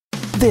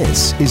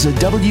This is a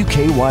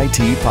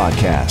WKYT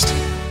podcast.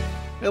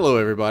 Hello,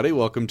 everybody.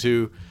 Welcome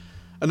to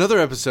another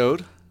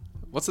episode.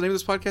 What's the name of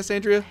this podcast,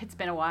 Andrea? It's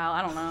been a while.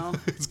 I don't know.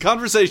 It's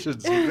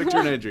Conversations with Victor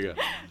and Andrea.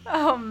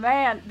 Oh,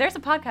 man. There's a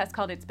podcast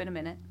called It's Been a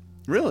Minute.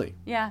 Really?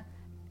 Yeah.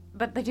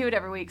 But they do it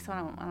every week, so I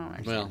don't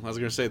understand. Well, I was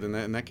going to say, then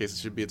in that case, it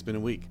should be It's Been a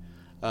Week.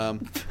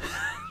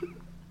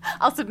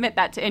 I'll submit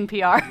that to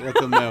NPR. Let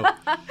them know.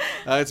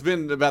 It's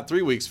been about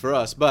 3 weeks for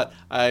us, but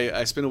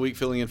I spent a week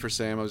filling in for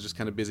Sam. I was just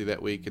kind of busy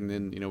that week, and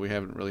then, we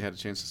haven't really had a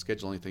chance to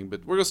schedule anything.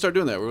 But we're going to start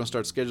doing that. We're going to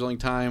start scheduling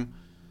time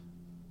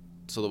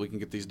so that we can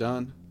get these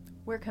done.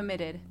 We're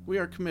committed. We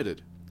are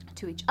committed.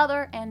 To each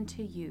other and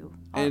to you,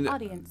 our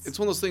audience. It's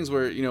one of those things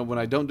where, when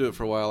I don't do it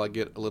for a while, I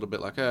get a little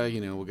bit like,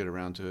 we'll get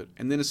around to it.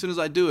 And then as soon as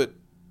I do it,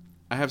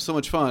 I have so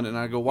much fun, and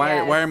I go, why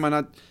am I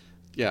not...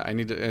 Yeah, I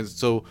need to... And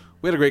so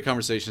we had a great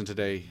conversation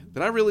today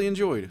that I really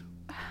enjoyed.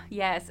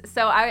 Yes.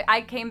 So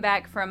I came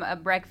back from a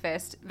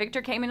breakfast.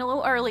 Victor came in a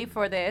little early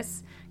for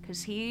this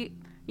because he...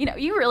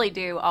 you really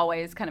do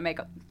always kind of make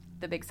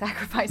the big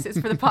sacrifices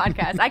for the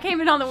podcast. I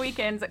came in on the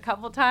weekends a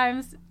couple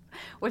times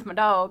with my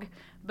dog,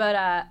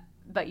 but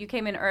you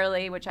came in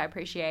early, which I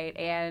appreciate,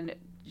 and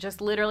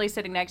just literally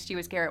sitting next to you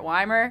was Garrett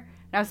Weimer,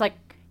 and I was like,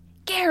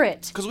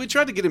 Garrett! Because we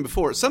tried to get him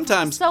before.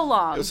 Sometimes... So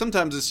long.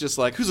 Sometimes it's just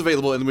like, who's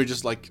available? And we're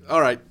just like, all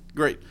right,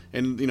 great.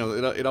 And,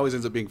 it always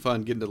ends up being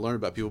fun getting to learn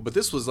about people. But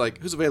this was like,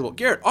 who's available?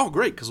 Garrett. Oh,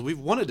 great, because we've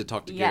wanted to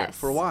talk to Garrett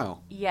for a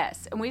while.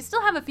 Yes. And we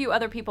still have a few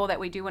other people that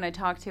we do want to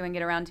talk to and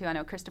get around to. I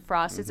know Krista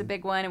Frost is a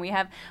big one, and we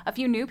have a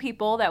few new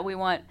people that we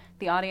want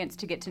the audience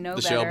to get to know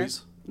better.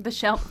 The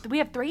Shelbys? We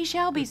have 3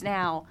 Shelbys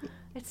now.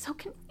 It's so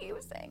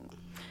confusing.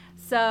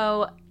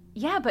 So,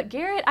 yeah, but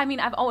Garrett,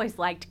 I've always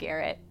liked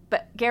Garrett.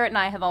 But Garrett and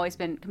I have always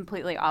been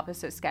completely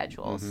opposite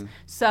schedules. Mm-hmm.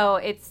 So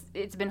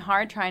it's been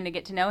hard trying to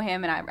get to know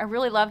him. And I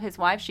really love his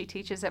wife. She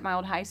teaches at my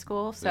old high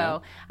school.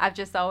 So I've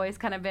just always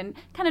kind of been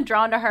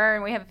drawn to her.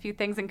 And we have a few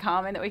things in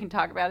common that we can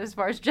talk about as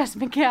far as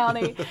Jessamine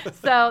County.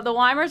 So the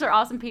Weimers are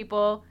awesome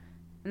people.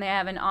 And they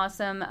have an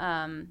awesome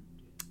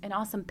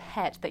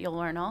pet that you'll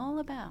learn all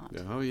about.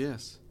 Oh,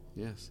 yes.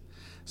 Yes.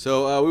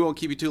 So we won't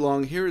keep you too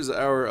long. Here is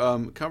our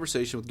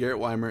conversation with Garrett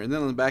Weimer. And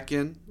then on the back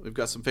end, we've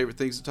got some favorite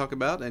things to talk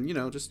about. And,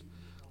 just...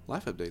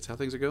 life updates, how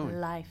things are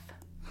going. Life.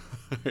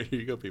 Here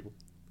you go, people.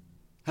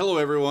 Hello,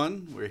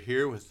 everyone. We're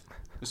here with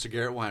Mr.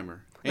 Garrett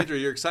Weimer. Andrew,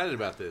 you're excited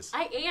about this.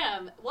 I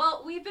am.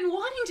 Well, we've been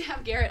wanting to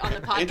have Garrett on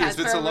the podcast Andrew, it's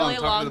been for so a really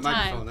long. long Talk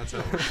time. to the microphone. That's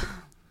how.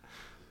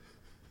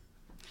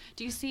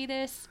 Do you see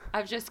this?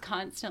 I've just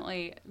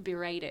constantly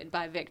berated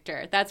by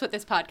Victor. That's what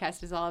this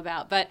podcast is all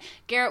about. But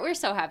Garrett, we're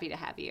so happy to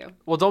have you.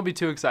 Well, don't be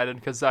too excited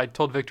because I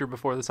told Victor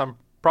before this I'm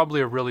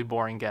probably a really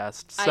boring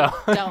guest. So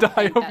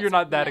I hope you're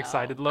not that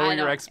excited. Lower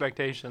your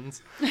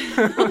expectations.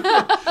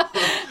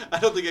 I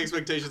don't think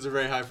expectations are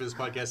very high for this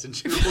podcast in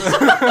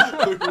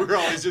general. We're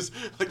always just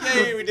like,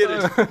 yay, we did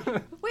it.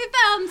 We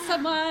found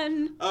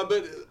someone.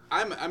 But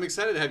I'm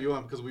excited to have you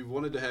on because we've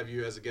wanted to have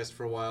you as a guest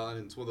for a while,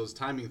 and it's one of those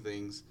timing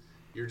things.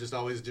 You're just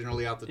always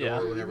generally out the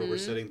door whenever we're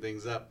setting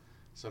things up.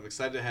 So I'm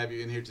excited to have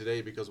you in here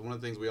today because one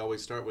of the things we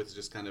always start with is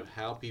just kind of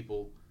how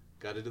people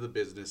got into the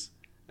business.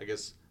 I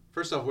guess,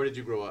 first off, where did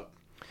you grow up?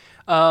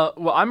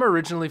 Well, I'm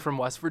originally from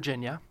West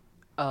Virginia,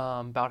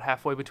 about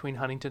halfway between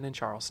Huntington and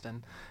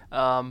Charleston,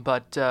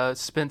 but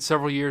spent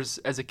several years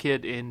as a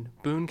kid in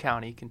Boone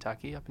County,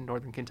 Kentucky, up in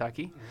northern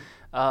Kentucky,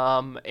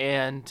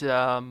 and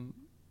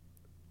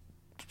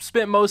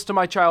spent most of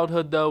my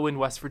childhood, though, in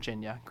West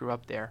Virginia. Grew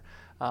up there,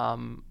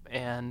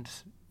 and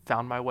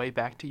found my way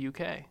back to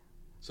UK.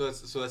 So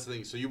that's the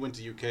thing. So you went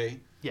to UK?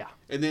 Yeah.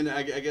 And then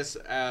I guess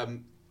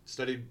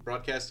studied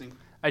broadcasting?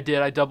 I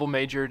did. I double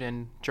majored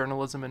in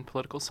journalism and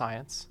political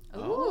science.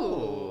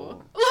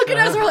 Ooh. Look at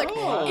us. We're like,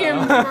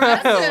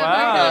 impressive.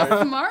 Wow. We got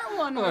a smart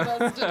one with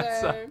us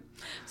today.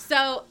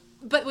 So,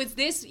 but was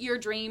this your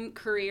dream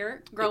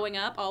career growing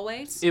up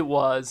always? It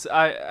was.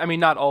 I mean,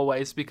 not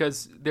always,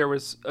 because there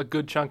was a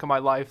good chunk of my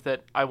life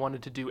that I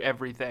wanted to do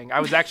everything. I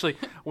was actually,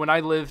 when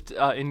I lived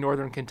in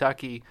northern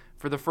Kentucky,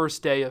 for the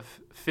first day of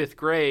 5th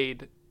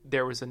grade,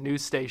 there was a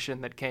news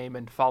station that came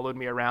and followed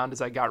me around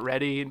as I got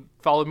ready, and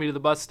followed me to the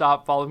bus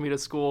stop, followed me to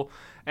school.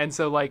 And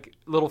so, like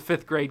little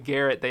 5th grade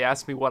Garrett, they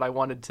asked me what I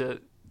wanted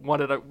to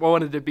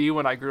be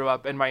when I grew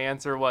up, and my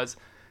answer was,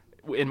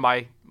 in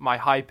my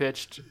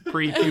high-pitched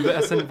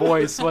prepubescent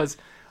voice, was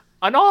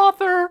an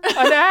author,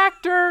 an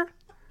actor,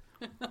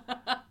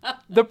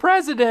 the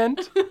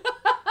president,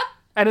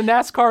 and a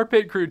NASCAR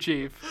pit crew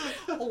chief.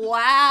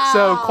 Wow.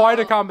 So quite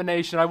a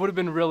combination. I would have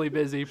been really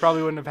busy.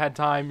 Probably wouldn't have had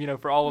time,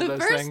 for all of those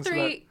things. The first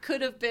 3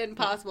 could have been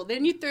possible.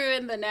 Then you threw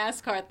in the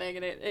NASCAR thing,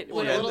 and it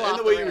went a little off and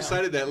the way you rail.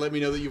 recited that let me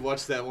know that you've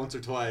watched that once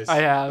or twice.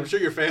 I have. I'm sure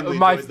your family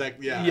enjoys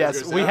that. Yeah.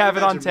 Yes, we have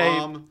it on tape.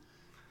 Mom,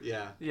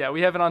 yeah. Yeah,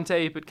 we have it on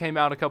tape. It came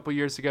out a couple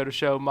years ago to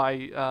show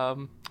my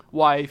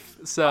wife.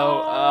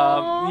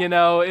 So,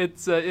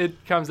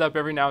 it comes up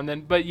every now and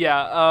then. But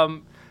yeah,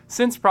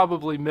 since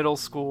probably middle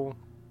school,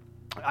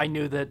 I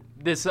knew that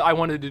I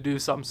wanted to do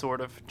some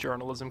sort of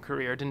journalism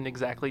career. Didn't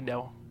exactly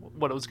know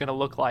what it was going to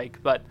look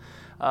like, but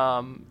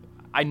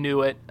I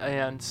knew it.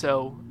 And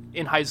so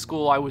in high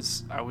school,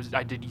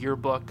 I did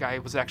yearbook. I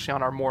was actually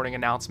on our morning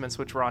announcements,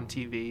 which were on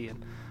TV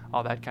and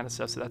all that kind of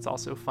stuff. So that's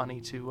also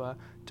funny to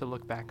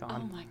look back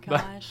on. Oh my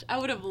gosh, I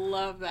would have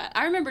loved that.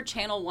 I remember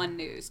Channel 1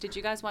 News. Did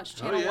you guys watch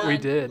Channel 1? We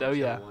did. Oh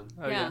yeah.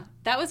 Yeah,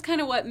 that was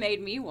kind of what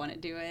made me want to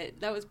do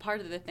it. That was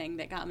part of the thing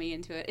that got me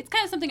into it. It's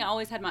kind of something I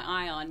always had my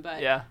eye on,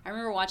 but I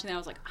remember watching that. I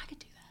was like, I could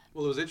do that.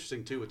 Well, it was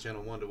interesting too with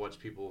Channel 1 to watch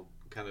people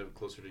kind of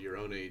closer to your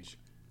own age,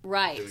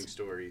 doing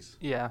stories.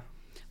 Yeah.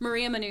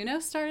 Maria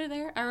Menounos started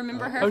there. I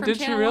remember her from did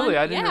Channel she really?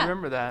 1. I didn't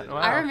remember that. Wow.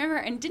 I remember,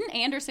 and didn't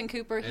Anderson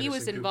Cooper, he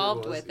was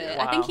involved with it.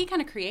 Wow. I think he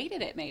kind of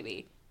created it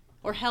maybe,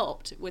 or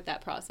helped with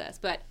that process.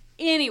 But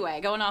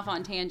anyway, going off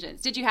on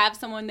tangents, did you have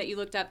someone that you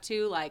looked up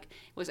to? Like,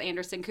 was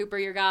Anderson Cooper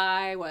your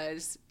guy?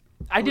 Was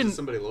it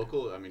somebody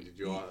local? I mean, did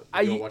you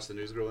all watch the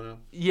news growing up?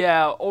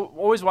 Yeah,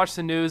 always watch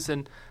the news,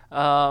 and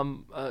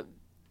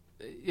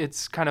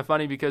it's kind of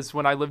funny because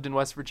when I lived in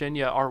West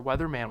Virginia, our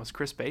weatherman was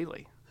Chris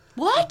Bailey.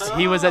 What?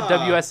 He was at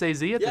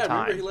WSAZ at the time. Yeah,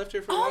 remember he left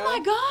here for a while? Oh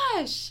my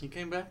gosh. He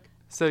came back?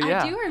 So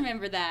yeah. I do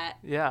remember that.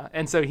 Yeah,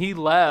 and so he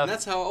left. And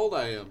that's how old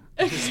I am.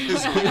 Yeah,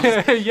 so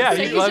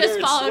he you left. just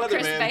followed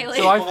Chris Bailey.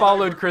 So I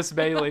followed Chris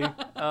Bailey.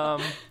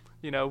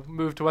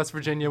 Moved to West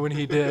Virginia when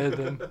he did,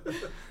 and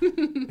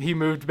he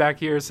moved back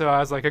here. So I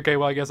was like, okay,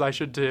 well, I guess I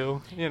should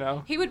too.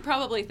 He would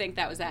probably think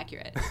that was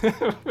accurate.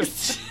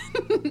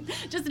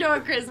 Just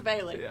knowing Chris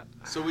Bailey. Yeah.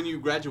 So when you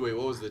graduate,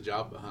 what was the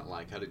job hunt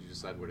like? How did you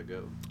decide where to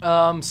go?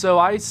 So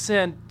I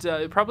sent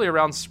probably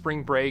around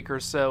spring break or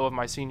so of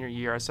my senior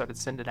year. I started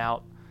sending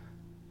out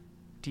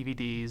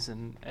DVDs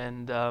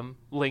and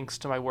links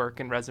to my work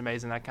and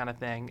resumes and that kind of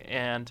thing.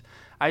 And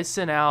I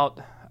sent out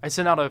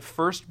a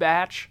first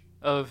batch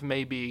of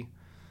maybe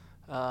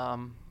 8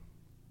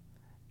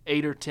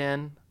 or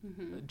 10,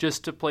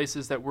 just to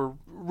places that were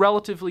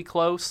relatively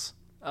close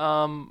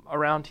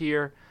around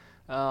here.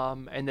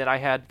 And then I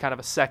had kind of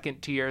a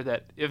second tier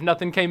that if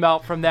nothing came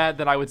out from that,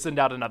 then I would send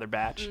out another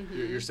batch.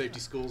 Your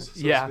safety schools,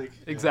 so to speak.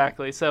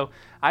 Exactly. So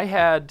I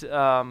had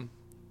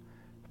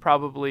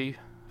probably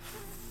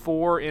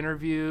 4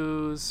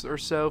 interviews or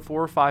so,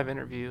 4 or 5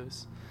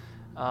 interviews.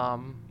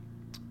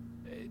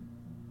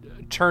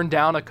 Turned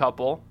down a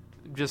couple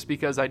just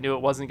because I knew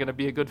it wasn't going to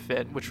be a good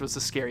fit, which was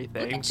a scary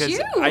thing because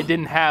I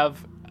didn't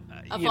have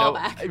a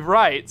fallback.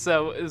 Right.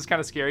 So it was kind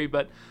of scary,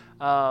 but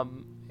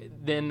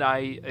then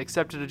I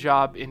accepted a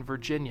job in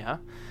Virginia.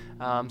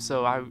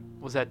 So I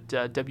was at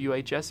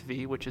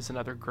WHSV, which is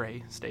another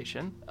gray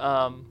station.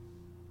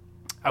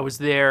 I was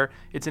there.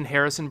 It's in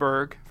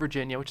Harrisonburg,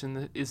 Virginia, which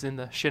is in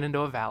the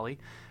Shenandoah Valley.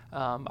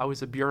 I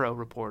was a bureau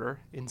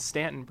reporter in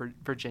Stanton,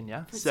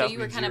 Virginia. So you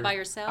were kind of by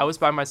yourself? I was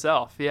by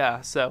myself,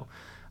 yeah. So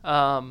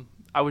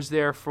I was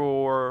there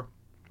for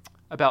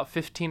about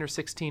 15 or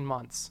 16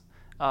 months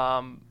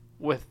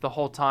with the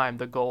whole time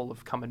the goal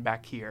of coming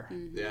back here.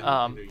 Yeah,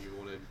 I knew you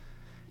wanted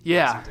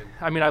Lexington.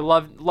 I mean, I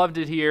loved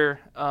it here.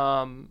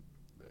 And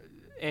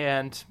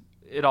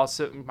it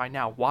also, my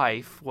now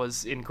wife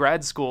was in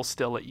grad school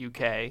still at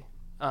UK.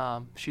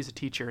 She's a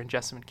teacher in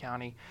Jessamine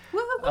County.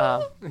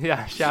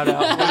 Yeah, shout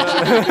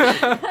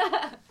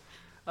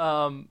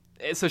out.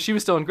 So she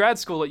was still in grad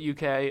school at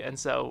UK, and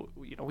so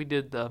we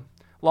did the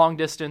long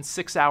distance,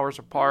 6 hours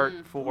apart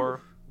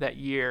for that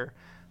year.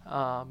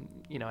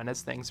 And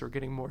as things were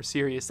getting more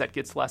serious, that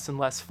gets less and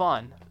less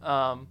fun.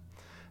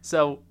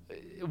 So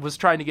it was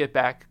trying to get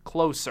back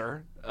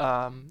closer,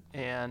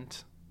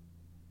 and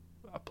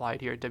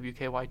applied here at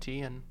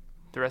WKYT, and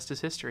the rest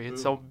is history.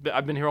 So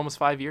I've been here almost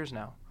 5 years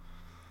now.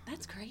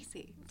 That's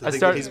crazy.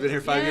 He's been here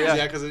 5 years?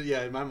 Yeah, because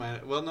in my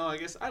mind, well, no, I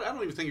guess, I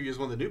don't even think of you as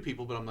one of the new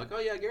people, but I'm like, oh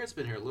yeah, Garrett's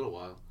been here a little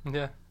while.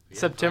 Yeah.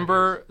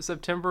 September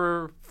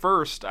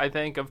 1st, I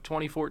think, of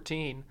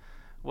 2014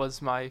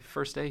 was my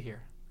first day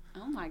here.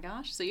 Oh my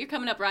gosh! So you're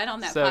coming up right on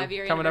that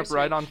 5-year anniversary. Coming up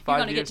right on 5 years. You're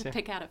going to get to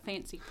pick out a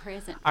fancy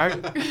present. I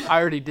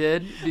already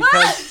did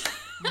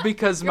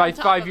because my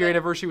 5-year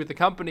anniversary with the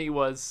company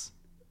was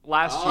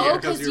last year. Oh,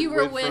 because you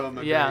were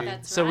with.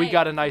 That's so right. We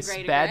got a nice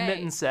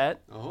badminton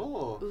set.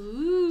 Oh.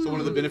 Ooh. So one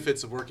of the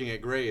benefits of working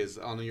at Gray is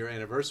on your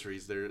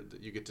anniversaries,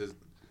 you get to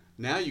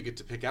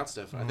pick out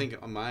stuff. I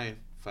think on my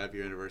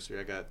 5-year anniversary,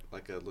 I got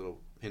like a little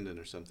pendant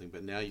or something,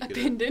 but now you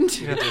can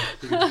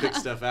pick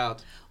stuff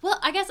out. Well,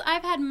 I guess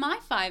I've had my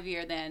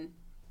 5-year then,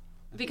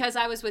 because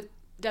I was with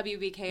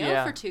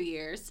WBKO for 2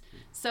 years,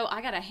 so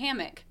I got a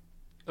hammock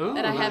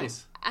that I have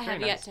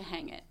yet to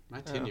hang it. My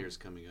 10 years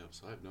coming up,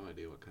 so I have no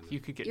idea what kind of... You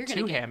could get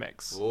 2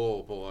 hammocks.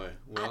 Oh, boy.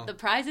 Well, the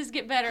prizes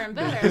get better and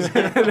better.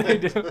 They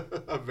do.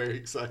 I'm very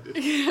excited.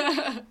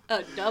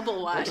 A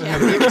double wide I'm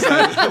very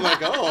excited. I'm like,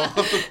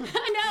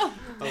 I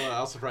know.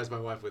 I'll surprise my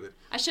wife with it.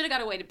 I should have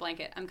got a weighted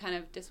blanket. I'm kind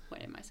of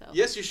disappointed in myself.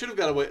 Yes, you should have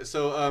got a weighted...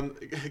 So,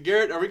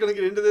 Garrett, are we going to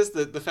get into this?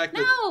 The fact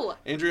that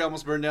Andrea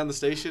almost burned down the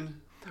station?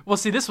 Well,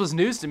 see, this was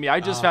news to me. I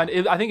just found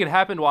it. I think it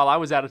happened while I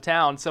was out of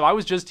town, so I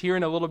was just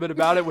hearing a little bit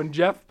about it when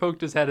Jeff poked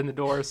his head in the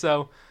door.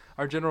 So,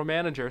 our general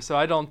manager. So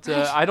I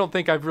don't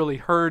think I've really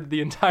heard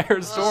the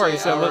entire story.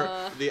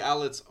 The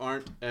outlets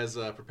aren't as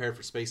prepared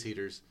for space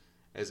heaters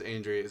as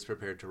Andrea is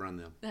prepared to run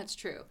them. That's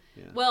true.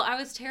 Yeah. Well, I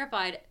was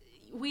terrified.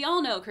 we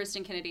all know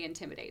Kristen Kennedy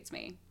intimidates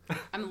me.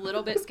 I'm a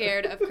little bit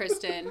scared of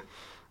Kristen.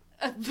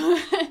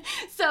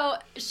 So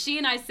she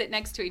and I sit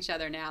next to each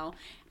other now.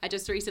 I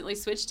just recently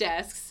switched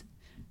desks.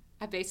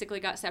 I basically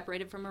got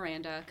separated from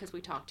Miranda because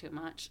we talk too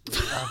much.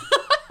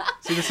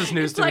 See, this is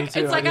news to me,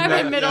 too. It's like I'm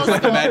in middle school.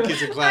 The bad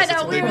kids in class. I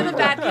know, we were the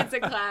bad kids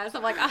in class.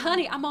 I'm like,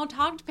 honey, I'm going to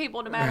talk to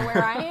people no matter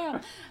where I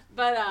am.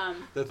 But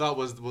the thought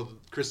was, well,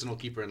 Kristen will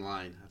keep her in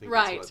line. I think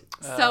right.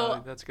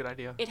 So that's a good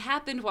idea. It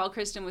happened while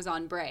Kristen was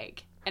on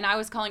break. And I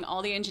was calling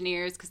all the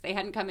engineers because they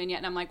hadn't come in yet.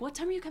 And I'm like, what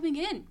time are you coming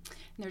in? And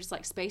they're just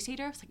like, space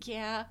heater? I was like,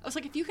 yeah. I was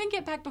like, if you can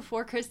get back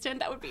before Kristen,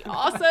 that would be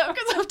awesome.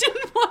 Because I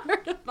didn't want her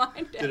to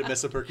find out. Did it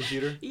mess up her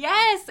computer?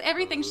 Yes.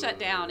 Everything shut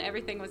down.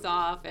 Everything was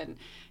off. And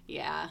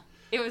yeah,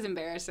 it was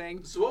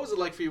embarrassing. So what was it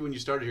like for you when you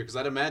started here? Because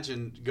I'd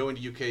imagine going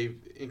to UK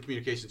in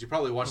communications, you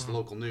probably watched the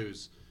local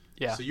news.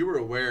 Yeah. So you were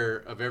aware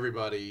of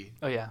everybody.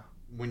 Oh, yeah.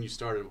 When you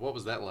started. What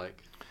was that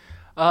like?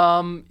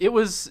 It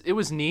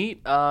was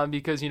neat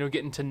because,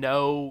 getting to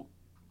know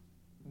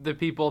the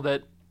people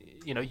that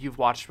you've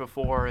watched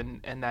before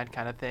and that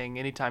kind of thing.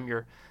 Anytime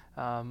you're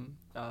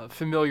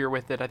familiar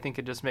with it, I think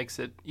it just makes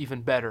it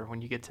even better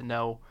when you get to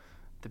know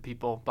the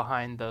people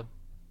behind the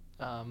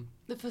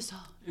facade.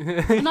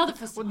 Not the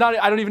facade.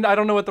 I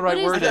don't know what the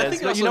right word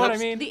is. But you know what I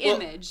mean? The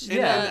image.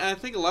 And I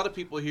think a lot of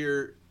people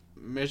here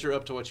measure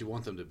up to what you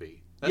want them to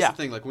be. That's the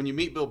thing. Like when you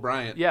meet Bill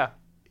Bryant,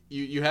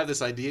 you have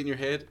this idea in your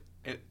head.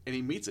 And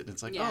he meets it, and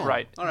it's like, oh,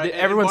 right. All right.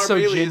 Everyone's so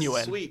Bailey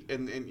genuine, is sweet,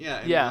 and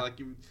like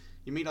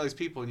you meet all these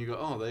people, and you go,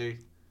 oh, they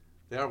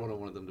are what I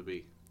wanted them to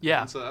be.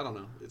 Yeah. And so I don't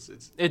know,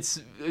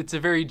 it's a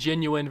very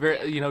genuine,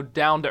 very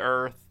down to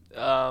earth,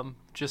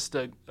 just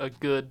a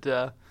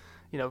good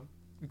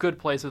good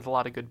place with a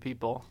lot of good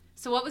people.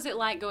 So what was it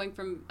like going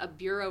from a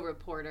bureau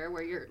reporter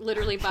where you're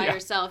literally by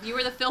yourself? You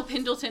were the Phil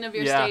Pendleton of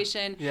your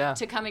station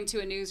to coming to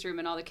a newsroom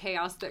and all the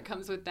chaos that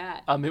comes with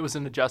that. It was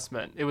an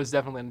adjustment. It was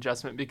definitely an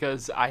adjustment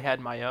because I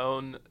had my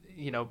own,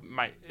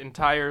 my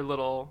entire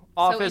little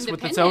office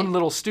with its own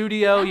little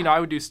studio. Yeah. I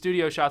would do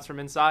studio shots from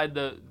inside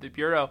the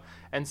bureau.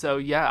 And so,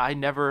 I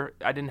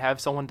didn't have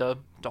someone to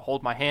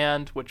hold my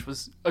hand, which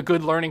was a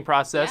good learning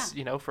process,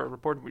 for a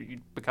reporter where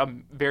you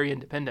become very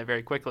independent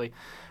very quickly.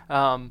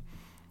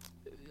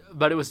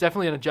 But it was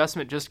definitely an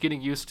adjustment just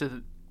getting used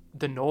to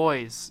the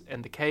noise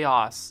and the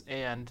chaos.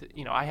 And,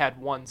 I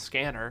had one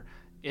scanner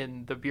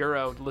in the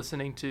bureau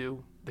listening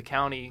to the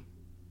county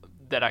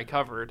that I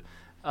covered.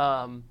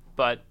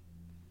 But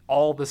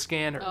all the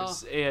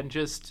scanners and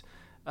just,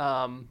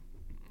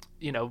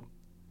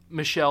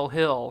 Michelle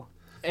Hill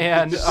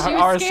and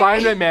our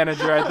assignment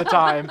manager at the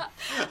time.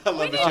 I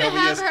love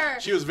Michelle.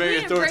 She was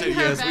very authoritative.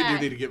 Yes, we do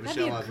need to get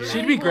Michelle on here.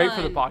 She'd be great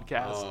for the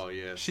podcast. Oh,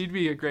 yes. She'd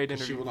be a great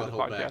interview for the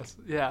podcast.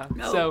 Back. Yeah.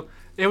 No. So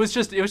it was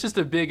just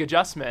a big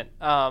adjustment.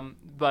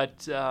 But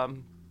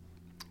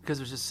because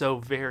it was just so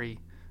very,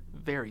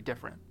 very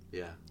different.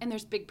 Yeah. And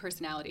there's big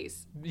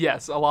personalities.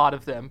 Yes, a lot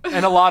of them.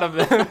 And a lot of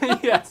them,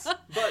 yes.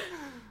 But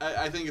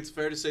I think it's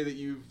fair to say that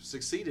you've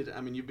succeeded.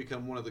 I mean, you've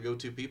become one of the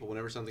go-to people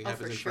whenever something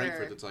happens in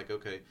Frankfurt. It's like,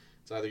 okay,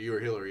 it's either you or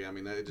Hillary. I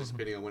mean, just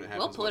depending on when it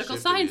happens. Well, political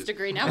science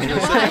degree. Now we know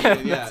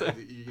why.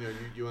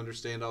 You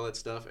understand all that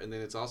stuff, and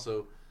then it's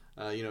also,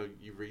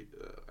 you read.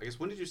 I guess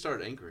when did you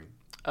start anchoring?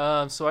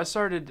 So I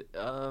started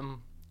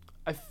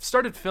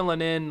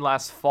filling in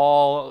last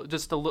fall,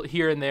 just a little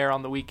here and there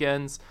on the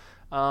weekends,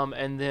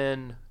 and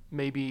then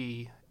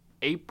maybe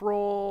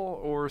April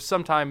or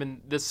sometime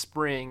in this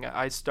spring,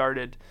 I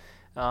started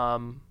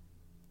the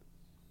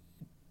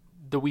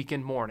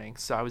weekend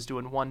mornings. So I was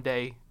doing one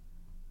day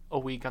a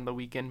week on the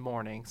weekend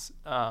mornings,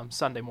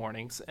 Sunday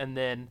mornings, and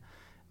then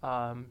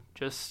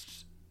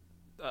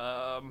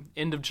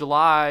end of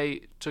July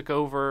took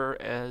over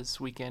as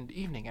weekend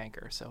evening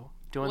anchor. So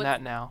doing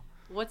that now.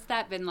 What's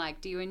that been like?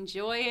 Do you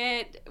enjoy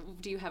it?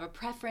 Do you have a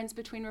preference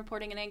between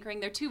reporting and anchoring?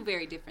 They're two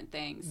very different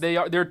things. They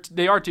are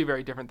two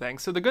very different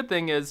things. So the good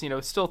thing is,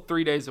 still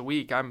 3 days a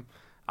week I'm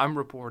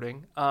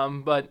reporting,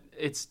 but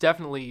it's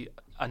definitely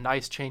a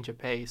nice change of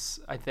pace.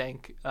 I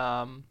think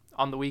on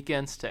the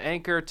weekends to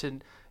anchor,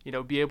 to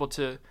be able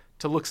to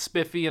look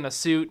spiffy in a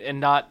suit and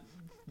not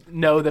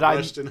know that I'm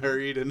rushed and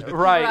hurried and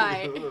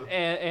right.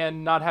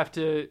 and not have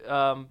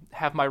to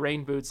have my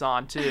rain boots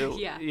on too.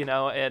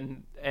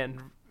 and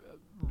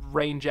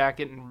rain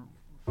jacket and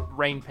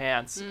rain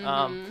pants.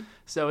 Mm-hmm.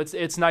 So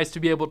it's nice to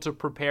be able to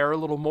prepare a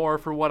little more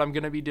for what I'm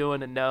going to be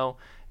doing and know,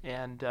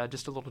 and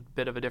just a little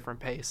bit of a different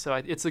pace. So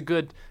it's a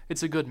good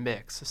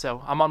mix.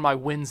 So I'm on my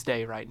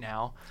Wednesday right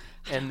now,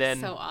 and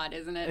then so odd,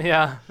 isn't it?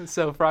 Yeah.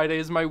 So Friday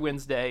is my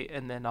Wednesday,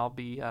 and then I'll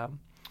be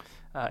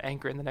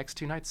anchoring the next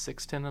 2 nights,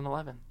 6, 10, and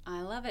 11.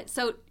 I love it.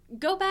 So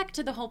go back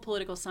to the whole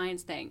political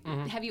science thing.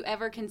 Mm-hmm. Have you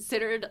ever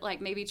considered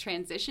maybe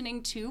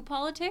transitioning to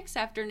politics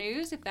after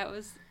news, if that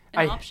was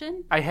an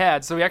option? I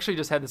had. So we actually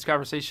just had this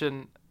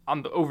conversation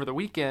over the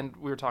weekend.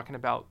 We were talking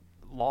about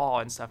law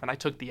and stuff, and I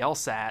took the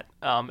LSAT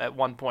at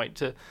one point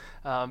to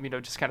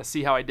just kind of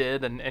see how I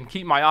did and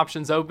keep my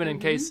options open in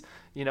case,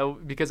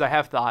 because I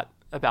have thought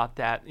about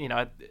that.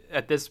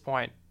 At this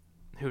point,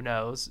 who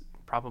knows?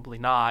 probably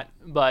not.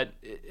 But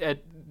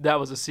that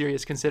was a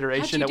serious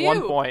consideration How'd at you one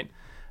do? point.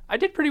 I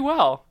did pretty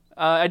well.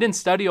 I didn't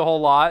study a whole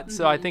lot,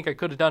 so I think I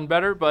could have done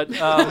better. But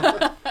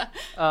But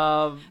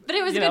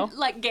it was a know. good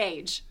like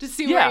gauge to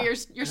see Yeah. where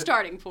your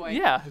starting point.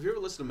 yeah, Have you ever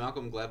listened to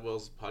Malcolm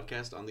Gladwell's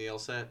podcast on the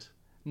LSAT?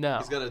 no.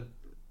 He's got a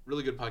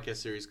really good podcast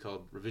series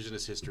called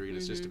Revisionist History, and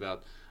it's just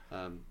about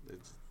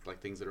it's like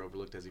things that are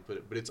overlooked, as he put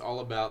it. But it's all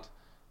about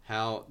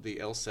how the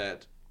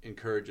LSAT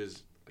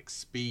encourages like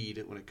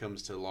speed when it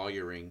comes to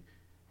lawyering,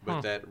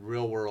 but that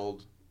real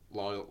world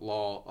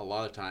law a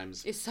lot of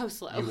times It's so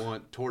slow. you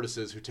want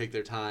tortoises who take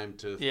their time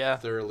to Yeah.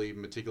 thoroughly,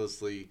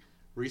 meticulously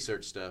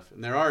research stuff.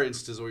 And there are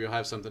instances where you'll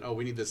have something,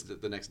 we need this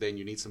the next day, and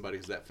you need somebody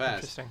who's that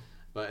fast. Interesting.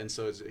 And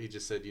so he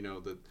just said,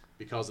 that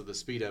because of the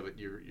speed of it,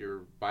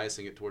 you're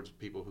biasing it towards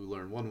people who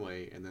learn one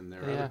way, and then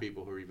there are Yeah. other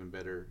people who are even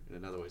better in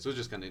another way. So it's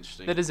just kind of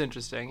interesting. That is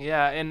interesting,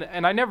 yeah,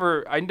 and I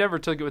never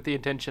took it with the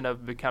intention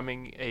of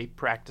becoming a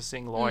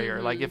practicing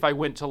lawyer. Like if I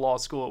went to law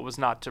school, it was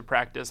not to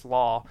practice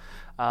law,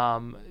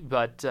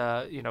 but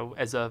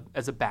as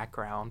a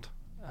background,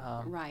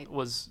 Right.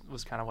 was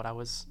kind of what I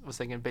was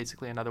thinking.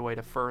 Basically, another way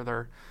to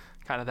further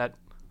kind of that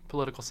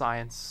political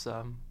science,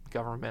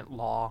 government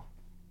law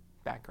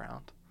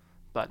background,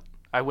 but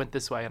I went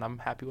this way, and I'm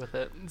happy with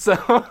it. So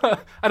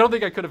I don't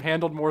think I could have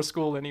handled more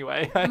school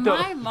anyway.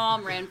 My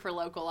mom ran for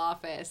local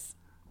office,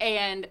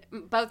 and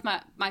both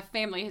my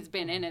family has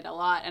been in it a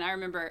lot. And I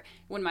remember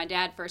when my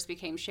dad first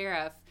became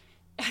sheriff,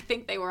 I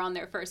think they were on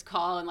their first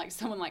call, and like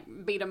someone like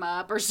beat him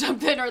up or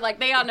something, or like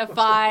they got in a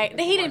fight.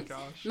 He didn't.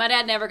 gosh. My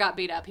dad never got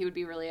beat up. He would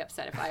be really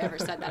upset if I ever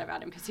said that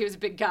about him, because he was a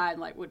big guy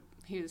and like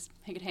he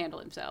could handle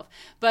himself.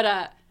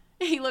 But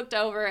he looked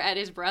over at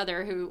his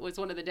brother, who was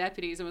one of the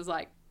deputies, and was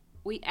like,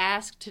 "We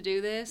asked to do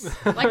this.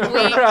 Like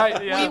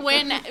Right, yeah. we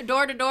went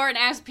door to door and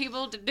asked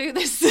people to do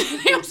this."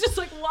 It was just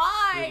like,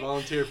 why? We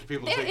volunteer for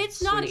people to take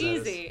It's not swings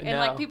at us. easy, and No.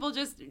 like people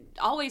just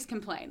always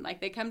complain. Like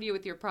they come to you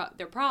with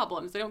their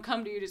problems. They don't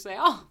come to you to say,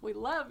 "Oh, we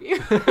love you."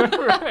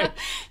 Right.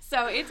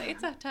 So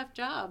it's a tough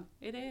job.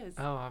 It is.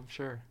 Oh, I'm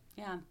sure.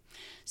 Yeah.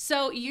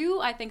 So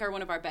you, I think, are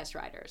one of our best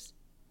writers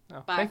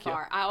Oh, by thank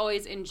far. I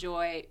always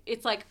enjoy.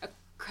 It's like a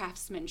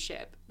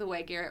craftsmanship the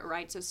way Garrett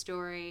writes a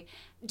story.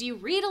 Do you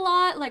read a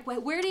lot? Like,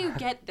 where do you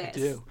get this? I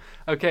do.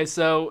 Okay,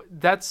 so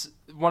that's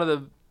one of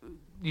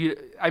the.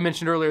 I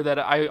mentioned earlier that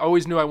I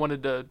always knew I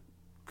wanted to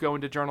go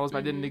into journalism.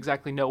 I didn't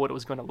exactly know what it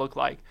was going to look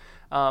like.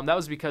 That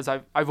was because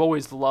I've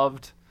always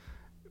loved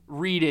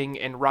reading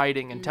and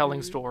writing and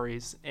telling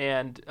stories,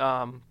 and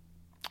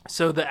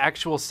so the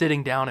actual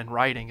sitting down and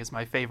writing is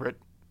my favorite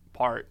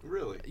part.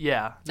 Really?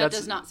 Yeah, That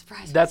does not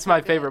surprise me. That's my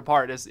So good. favorite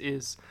part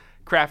is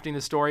crafting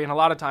the story, and a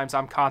lot of times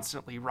I'm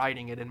constantly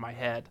writing it in my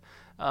head,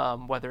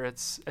 whether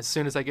it's as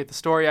soon as I get the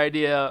story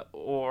idea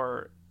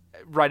or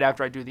right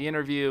after I do the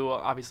interview.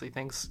 Obviously,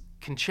 things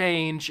can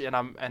change, and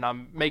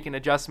I'm making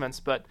adjustments,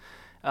 but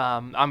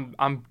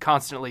I'm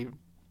constantly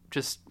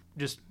just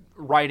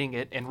writing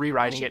it and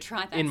rewriting it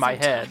try that in my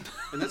head. sometime.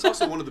 And that's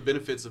also one of the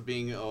benefits of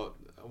being a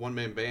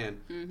one-man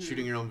band,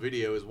 shooting your own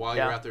video, is while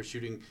Yeah. you're out there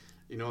shooting,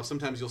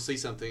 sometimes you'll see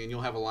something and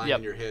you'll have a line Yep.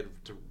 in your head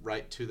to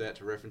write to that,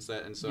 to reference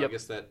that. And so Yep. I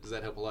guess does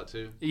that help a lot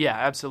too? Yeah,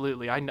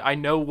 absolutely. I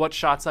know what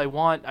shots I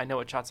want. I know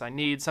what shots I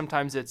need.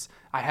 Sometimes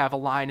I have a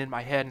line in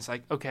my head and it's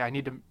like, okay, I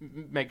need to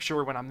make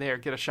sure when I'm there,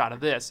 get a shot of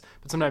this.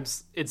 But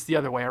sometimes it's the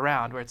other way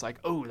around where it's like,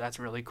 oh, that's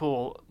really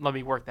cool. Let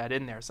me work that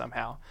in there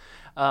somehow.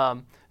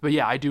 But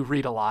yeah, I do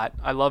read a lot.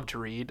 I love to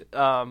read.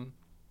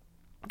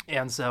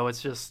 And so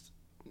it's just,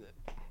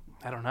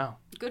 I don't know.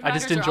 Good I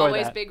writers just are enjoy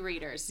always that. big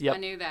readers. Yep. I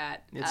knew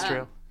that. It's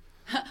true.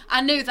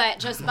 I knew that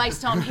just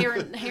based on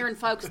hearing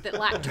folks that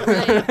like to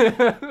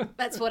read.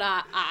 That's what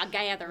I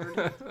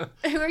gathered.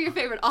 Who are your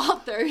favorite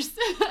authors?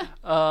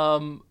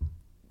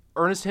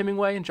 Ernest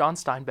Hemingway and John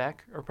Steinbeck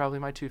are probably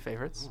my two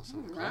favorites.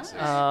 Some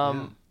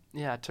classics.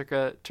 Yeah, took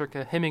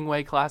a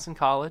Hemingway class in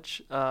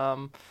college,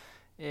 but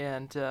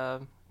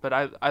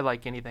I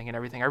like anything and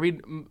everything. I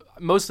read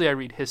mostly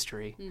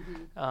history,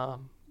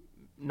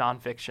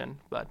 nonfiction,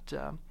 but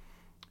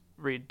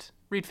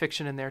read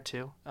fiction in there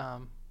too.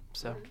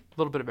 So a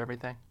little bit of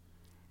everything.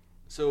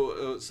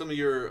 So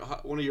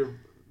one of your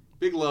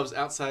big loves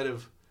outside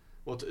of,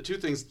 two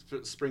things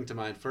spring to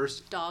mind.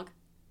 First, Dog.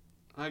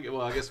 I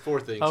guess four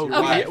things. Oh,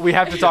 Your wife. we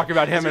have to talk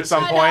about him at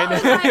some I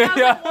point. know, right? I was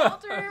like,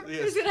 Walter,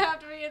 Yes. he's gonna have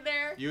to be in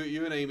there.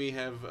 You and Amy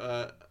have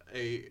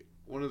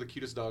one of the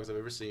cutest dogs I've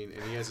ever seen,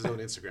 and he has his own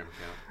Instagram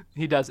account.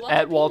 He does Walter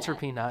at Walter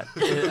Peanut.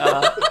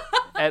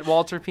 At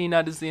Walter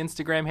Peanut is the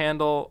Instagram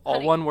handle, all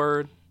Honey. one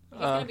word. He's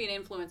gonna be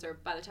an influencer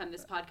by the time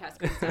this podcast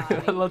comes out.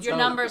 I mean, Let's your hope.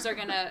 numbers are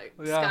gonna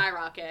Yeah.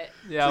 skyrocket.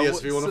 Yeah. So yes,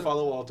 if you want to so-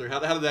 follow Walter, how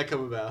did that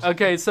come about?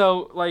 Okay,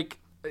 so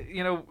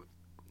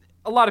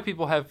a lot of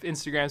people have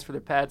Instagrams for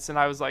their pets, and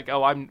I was like,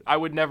 I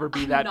would never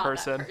be that not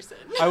person. That person.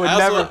 I would I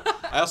never.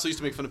 also used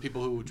to make fun of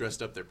people who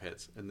dressed up their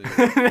pets, and then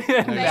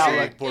Vader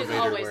like poor is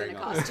Vader always wearing in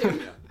a all- costume.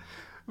 Yeah.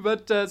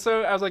 But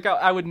so I was like,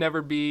 I would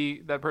never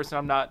be that person.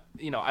 I'm not.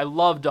 I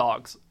love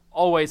dogs,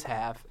 always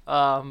have.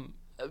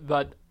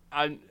 But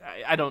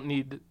I don't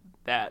need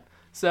that.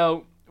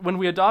 So when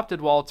we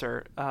adopted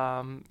Walter,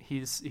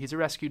 he's a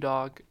rescue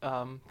dog,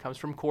 comes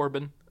from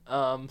Corbin.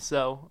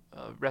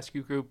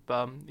 Rescue group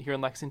here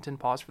in Lexington,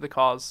 Paws for the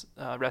Cause,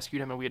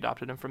 rescued him, and we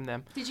adopted him from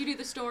them. Did you do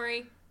the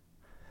story?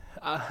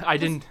 I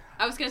didn't.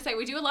 I was going to say,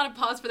 we do a lot of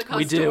Paws for the Cause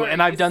We do, stories.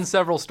 and I've done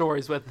several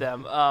stories with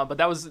them. But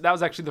that was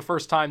actually the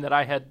first time that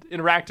I had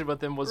interacted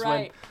with him was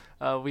Right.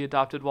 when we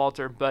adopted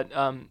Walter. But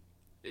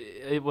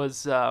it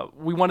was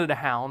we wanted a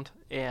hound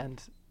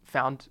and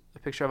found a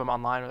picture of him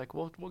online. We're like,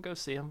 we'll go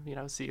see him,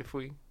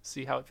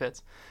 see how it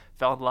fits.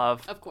 Fell in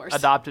love. Of course.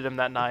 Adopted him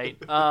that night.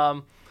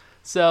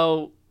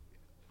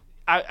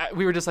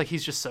 We were just like,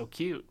 he's just so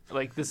cute.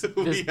 Like this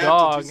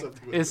dog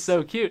is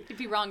so cute. It'd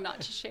be wrong not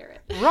to share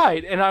it.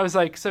 Right. And I was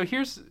like, so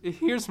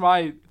here's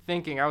my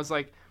thinking. I was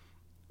like,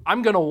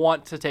 I'm going to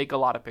want to take a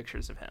lot of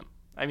pictures of him.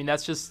 I mean,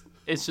 it's just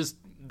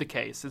the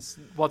case. It's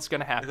what's going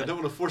to happen. And I don't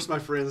want to force my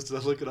friends to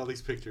look at all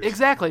these pictures.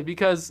 Exactly.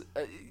 Because,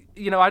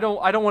 I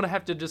don't want to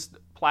have to just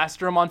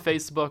plaster them on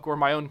Facebook or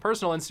my own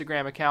personal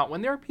Instagram account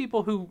when there are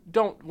people who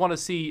don't want to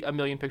see a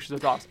million pictures of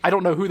dogs. I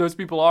don't know who those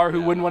people are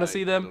who wouldn't want to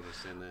see them. I don't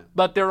understand that.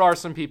 But there are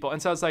some people.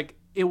 And so it's like,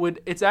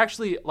 it's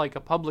actually like a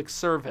public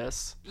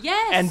service.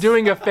 Yes. And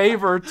doing a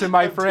favor to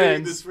my I'm friends.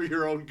 doing this for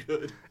your own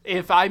good.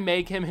 If I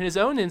make him his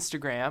own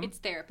Instagram. It's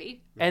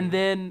therapy. And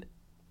then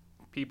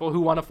people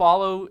who want to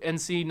follow and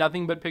see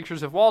nothing but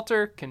pictures of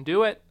Walter can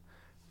do it.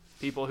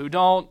 People who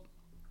don't,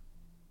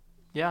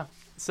 yeah.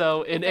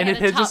 So If they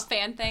had a top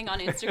fan thing on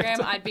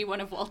Instagram, I'd be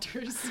one of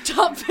Walter's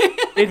top fans.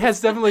 It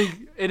has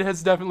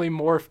definitely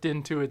morphed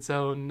into its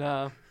own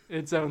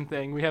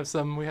thing. We have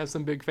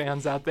some big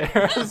fans out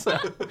there. So.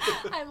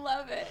 I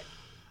love it.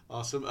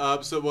 Awesome.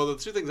 The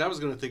two things I was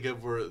going to think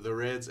of were the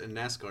Reds and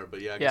NASCAR, but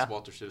I guess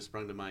Walter should have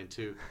sprung to mind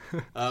too.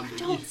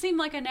 Don't seem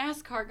like a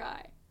NASCAR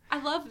guy.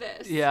 I love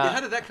this. Yeah.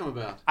 How did that come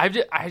about?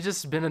 I've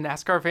just been a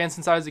NASCAR fan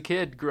since I was a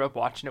kid. Grew up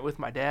watching it with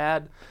my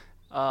dad.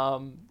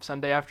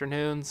 Sunday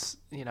afternoons,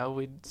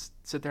 we'd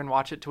sit there and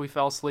watch it till we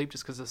fell asleep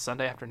just because it was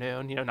Sunday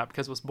afternoon, not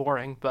because it was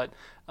boring, but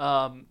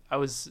I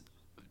was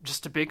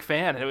just a big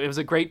fan. It was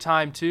a great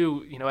time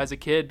too, as a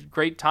kid,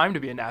 great time to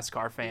be a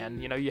NASCAR fan.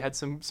 You had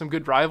some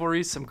good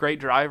rivalries, some great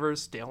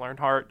drivers, Dale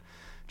Earnhardt,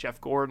 Jeff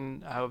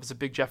Gordon. I was a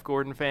big Jeff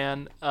Gordon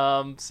fan.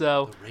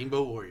 The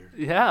Rainbow Warrior.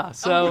 Yeah.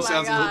 So it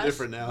sounds a little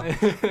different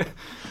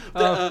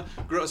now.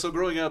 So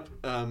growing up,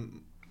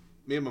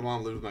 me and my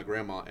mom lived with my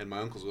grandma, and my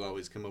uncles would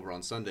always come over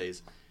on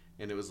Sundays,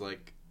 and it was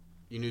like,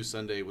 you knew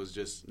Sunday was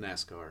just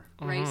NASCAR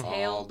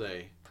all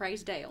day.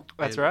 Praise Dale.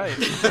 That's right.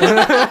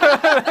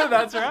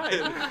 That's right.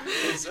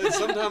 And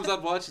sometimes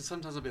I'd watch, and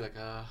sometimes I'd be like,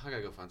 I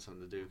gotta go find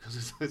something to do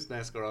because it's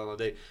NASCAR all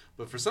day.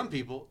 But for some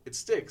people, it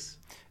sticks.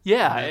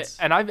 Yeah,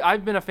 and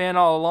I've been a fan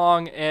all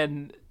along,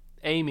 and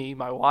Amy,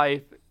 my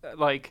wife,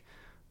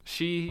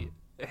 she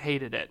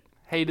hated it.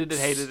 Hated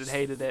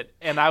it.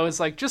 And I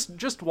was like,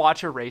 just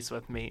watch a race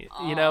with me.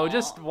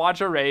 Just watch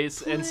a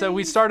race. Please. And so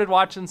we started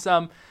watching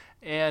some,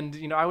 and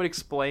I would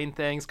explain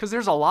things because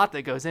there's a lot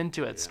that goes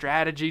into it,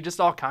 strategy, just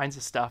all kinds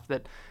of stuff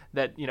that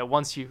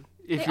once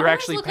if you're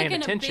actually paying attention. They all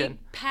look like in a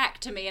big pack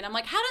to me, and I'm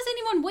like, how does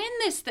anyone win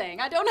this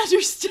thing? I don't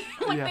understand.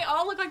 They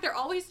all look like they're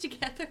always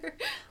together.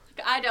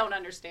 I don't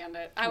understand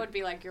it. I would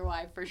be like your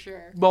wife for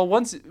sure. Well,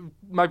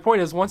 my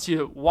point is, once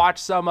you watch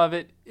some of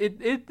it,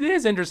 it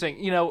is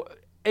interesting.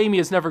 Amy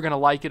is never going to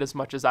like it as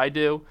much as I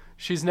do.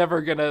 She's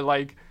never going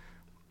to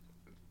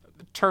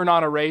turn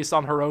on a race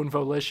on her own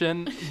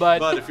volition.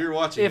 But if you're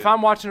watching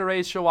I'm watching a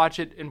race, she'll watch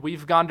it, and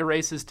we've gone to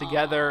races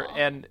together.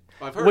 And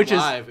I've heard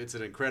live. It's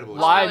an incredible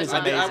live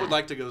experience. is amazing. I would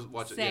like to go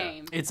watch it.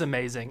 Same. Yeah. It's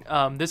amazing.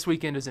 This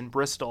weekend is in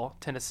Bristol,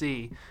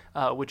 Tennessee,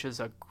 which is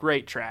a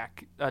great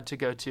track to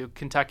go to.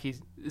 Kentucky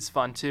is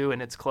fun too,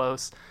 and it's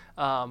close.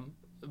 We've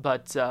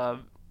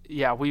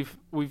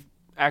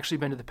actually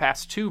been to the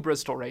past 2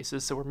 Bristol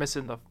races, so we're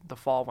missing the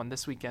fall one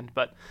this weekend.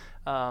 But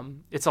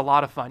it's a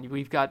lot of fun.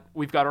 We've got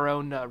our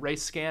own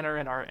race scanner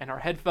and our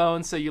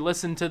headphones, so you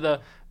listen to the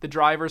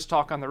drivers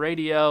talk on the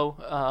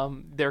radio,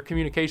 their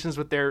communications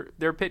with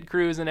their pit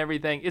crews and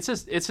everything. It's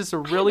just a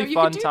really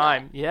fun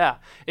time. That. Yeah,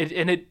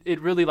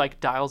 it really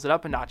dials it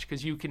up a notch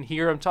because you can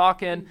hear them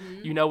talking.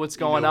 Mm-hmm. You know what's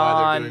going on.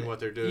 Why they're doing what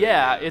they're doing.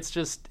 Yeah, it's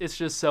just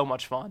so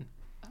much fun.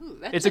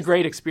 It's a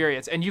great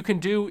experience, and you can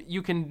do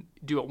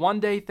a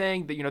one-day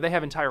thing that they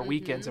have entire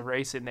weekends of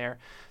racing there.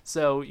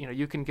 So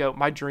you can go.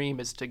 My dream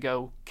is to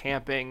go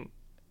camping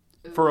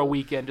for a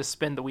weekend, to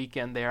spend the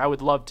weekend there. I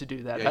would love to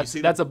do that. Yeah,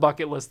 that's a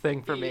bucket list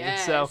thing for me.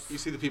 So you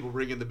see the people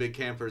bring in the big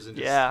campers and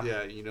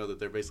you know that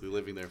they're basically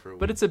living there for a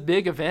week. But it's a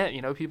big event.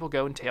 People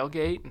go and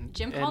tailgate. And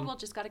Jim Caldwell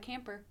just got a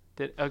camper.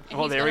 There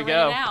we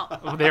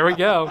go. There we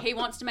go. He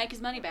wants to make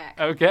his money back.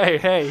 Okay,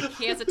 hey.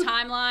 He has a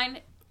timeline.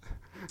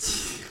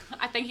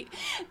 I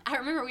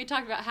remember we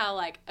talked about how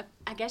I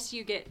guess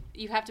you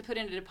have to put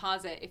in a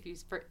deposit if you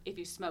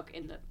smoke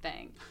in the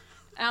thing,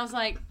 and I was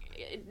like,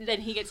 then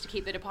he gets to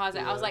keep the deposit.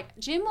 Yeah. I was like,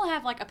 Jim will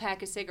have a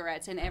pack of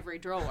cigarettes in every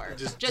drawer,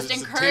 just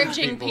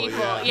encouraging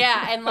people,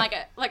 and like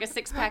a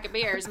 6-pack of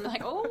beers, and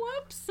like, oh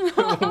whoops,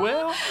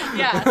 well,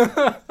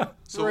 yeah.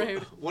 So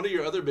Rude. one of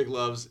your other big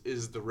loves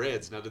is the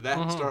Reds. Now, did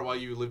that start while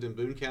you lived in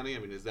Boone County? I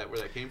mean, is that where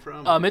that came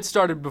from? It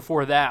started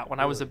before that. When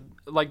I was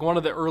one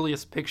of the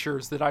earliest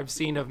pictures that I've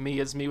seen of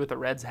me is me with a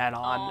Reds hat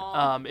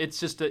on.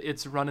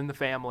 It's run in the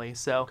family.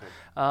 So,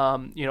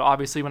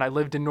 obviously when I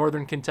lived in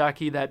Northern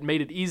Kentucky, that made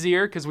it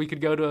easier because we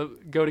could go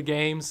to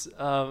games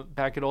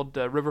back at old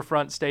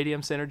Riverfront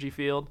Stadium, Synergy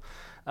Field.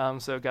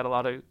 So got a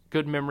lot of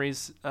good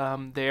memories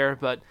there.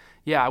 But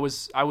yeah, I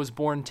was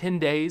born 10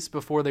 days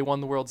before they won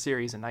the World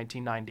Series in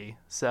 1990.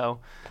 So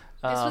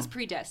this was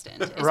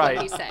predestined, is right,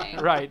 what he's saying.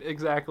 Right,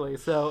 exactly.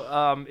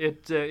 So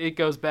it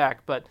goes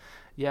back, but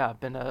yeah,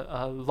 been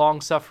a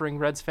long-suffering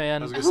Reds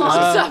fan. I was gonna say,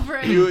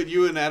 Long-suffering.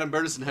 You and Adam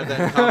Burnison have that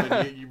in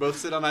common. You both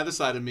sit on either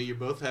side of me. You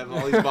both have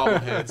all these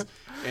bobbleheads.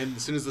 And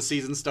as soon as the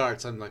season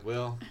starts, I'm like,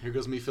 well, here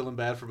goes me feeling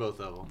bad for both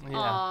of them. Yeah.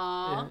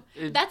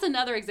 Aww. That's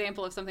another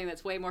example of something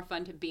that's way more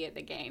fun to be at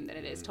the game than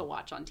it is to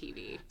watch on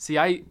TV. See,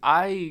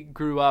 I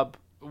grew up,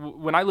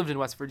 when I lived in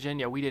West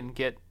Virginia, we didn't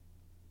get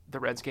the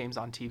Reds games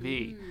on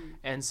TV.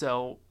 And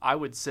so I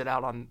would sit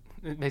out on,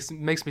 it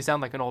makes me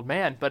sound like an old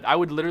man, but I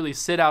would literally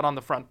sit out on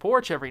the front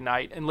porch every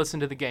night and listen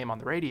to the game on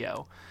the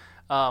radio,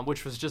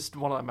 which was just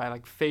one of my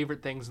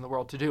favorite things in the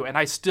world to do. And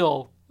I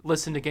still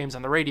listen to games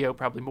on the radio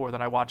probably more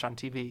than I watch on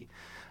TV.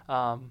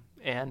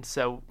 And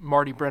so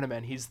Marty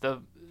Brenneman, he's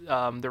the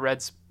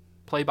Reds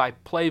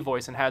play-by-play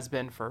voice and has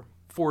been for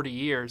 40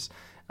 years.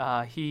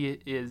 He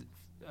is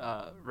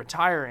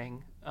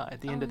retiring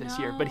at the end of this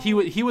year. But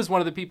he was one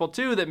of the people,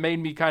 too, that made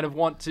me kind of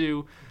want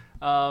to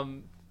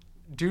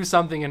do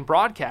something in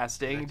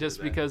broadcasting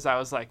just because I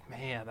was like,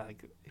 man,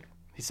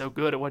 he's so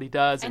good at what he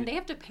does. And they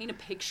have to paint a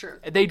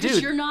picture. They do.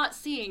 Because you're not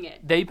seeing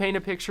it. They paint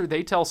a picture.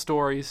 They tell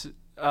stories.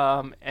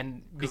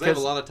 And because they have a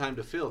lot of time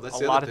to fill.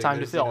 That's a lot of time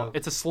to fill.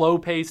 It's a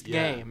slow-paced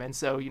game, and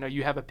so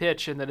you have a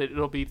pitch, and then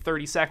it'll be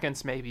 30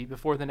 seconds maybe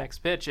before the next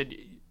pitch, and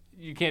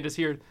you can't just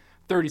hear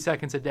 30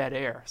 seconds of dead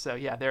air. So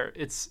yeah,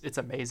 it's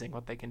amazing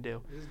what they can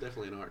do. It is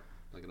definitely an art,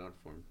 like an art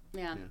form.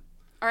 Yeah.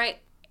 All right,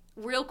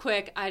 real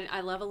quick,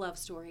 I love a love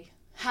story.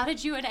 How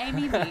did you and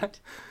Amy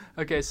meet?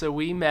 Okay, so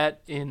we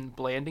met in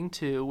Blanding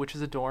 2, which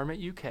is a dorm at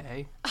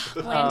UK.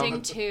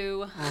 Blanding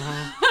 2.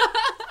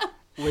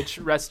 Which,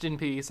 rest in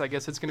peace. I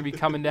guess it's going to be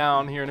coming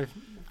down here in a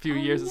few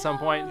years at some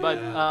point. But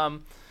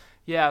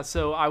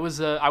so I was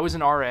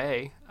an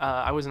RA.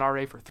 I was an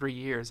RA for 3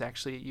 years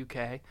actually at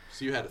UK.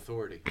 So you had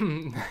authority.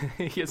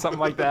 Yeah, something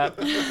like that.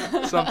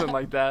 Something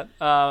like that.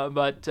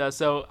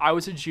 So I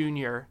was a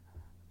junior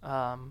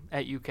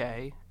at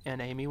UK, and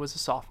Amy was a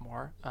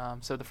sophomore.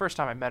 So the first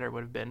time I met her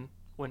would have been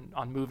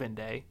on move-in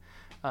day.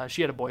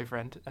 She had a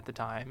boyfriend at the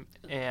time,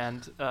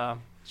 and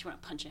you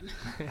want to punch him?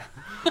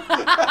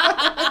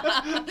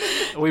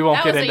 We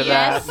won't get into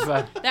that.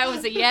 But that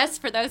was a yes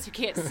for those who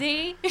can't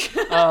see.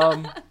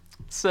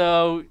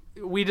 So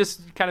we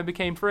just kind of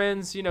became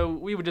friends.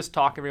 We would just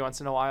talk every once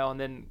in a while, and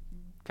then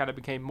kind of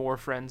became more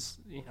friends.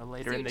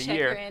 Later in the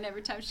year. Check her in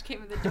every time she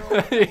came in the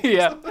door.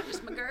 Yeah,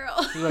 just my girl.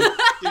 Do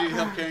you need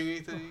help carrying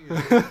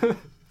anything?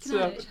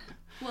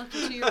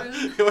 Welcome to your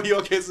room. What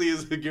you can't see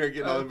is Garrett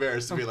getting all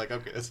embarrassed to be like,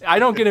 okay. I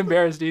don't get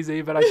embarrassed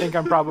easy, but I think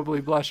I'm probably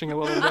blushing a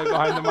little bit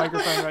behind the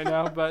microphone right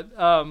now. But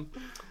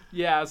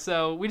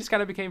so we just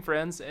kind of became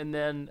friends, and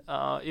then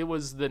it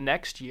was the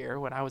next year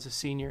when I was a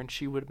senior and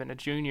she would have been a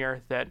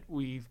junior that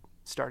we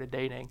started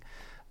dating,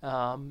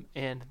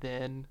 and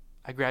then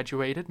I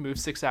graduated, moved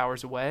 6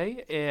 hours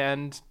away,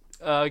 and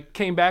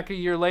came back a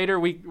year later.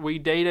 We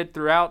dated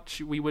throughout.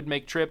 We would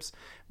make trips.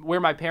 Where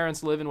my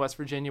parents live in West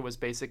Virginia was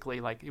basically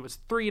it was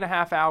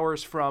 3.5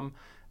 hours from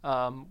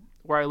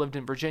where I lived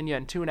in Virginia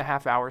and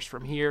 2.5 hours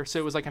from here. So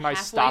it was like a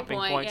nice stopping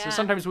point. Yeah. So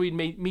sometimes we'd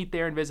meet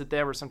there and visit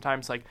them, or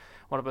sometimes one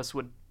of us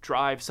would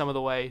drive some of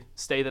the way,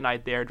 stay the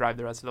night there, drive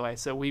the rest of the way.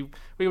 So we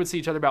would see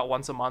each other about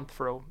once a month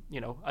for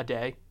a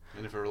day.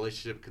 And if a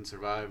relationship can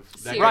survive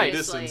that Seriously. kind of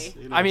distance,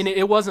 I mean,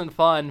 it wasn't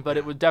fun, but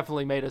it would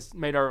definitely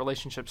made our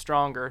relationship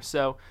stronger.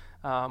 So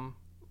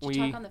Did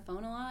you talk on the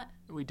phone a lot?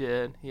 We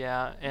did,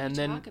 yeah. And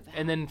then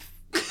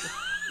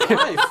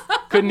Life.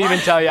 couldn't even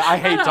tell you. I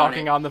hate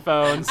talking on the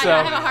phone. So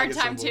I have a hard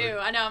time too.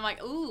 I know. I'm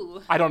like,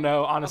 ooh. I don't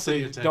know.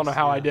 Honestly, don't know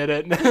how I did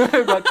it.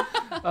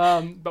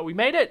 but we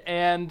made it,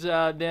 and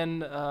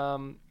then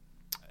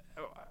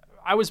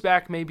I was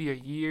back maybe a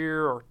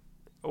year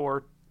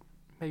or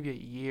maybe a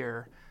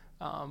year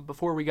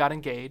before we got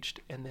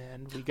engaged, and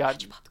then we got. Why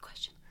did you pop the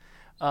question?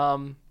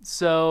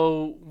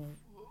 So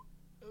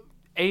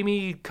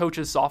Amy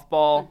coaches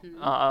softball.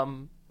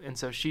 Mm-hmm. And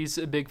so she's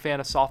a big fan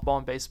of softball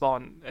and baseball.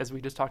 And as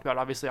we just talked about,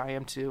 obviously I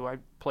am too. I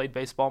played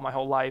baseball my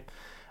whole life.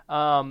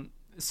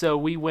 So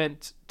we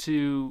went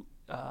to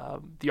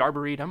the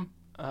Arboretum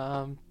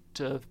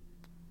to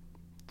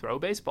throw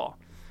baseball.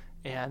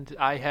 And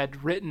I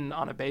had written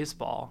on a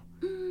baseball,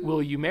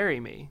 "Will you marry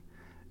me?"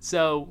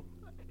 So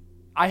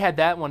I had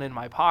that one in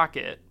my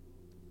pocket.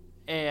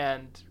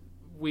 And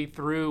we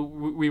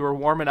were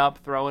warming up,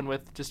 throwing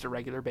with just a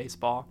regular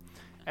baseball.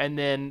 And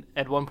then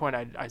at one point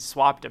I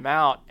swapped him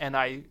out, and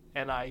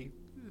I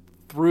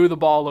threw the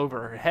ball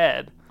over her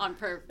head. On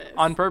purpose.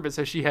 On purpose,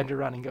 so she had to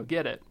run and go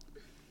get it.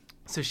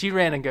 So she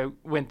ran and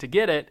went to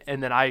get it,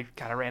 and then I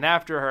kind of ran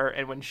after her.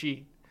 And when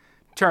she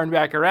turned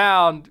back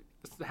around,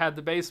 had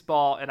the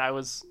baseball, and I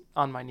was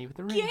on my knee with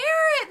the ring.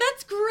 Garrett,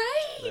 that's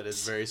great. That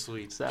is very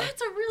sweet. So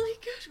That's a really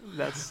good one.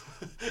 that's.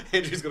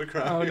 Andrew's gonna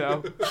cry. Oh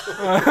no.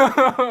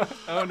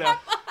 Oh no.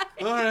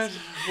 All right.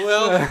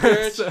 Well,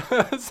 Garrett,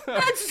 That's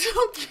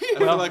so cute. I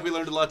feel like we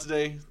learned a lot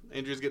today.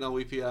 Andrew's getting all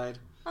weepy-eyed.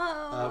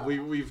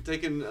 We've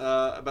taken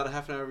about a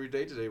half an hour of your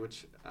day today,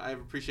 which I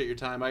appreciate your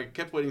time. I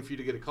kept waiting for you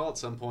to get a call at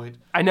some point.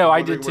 I know, I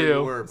Wondering did where you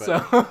too. were, but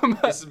So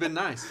this has been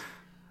nice.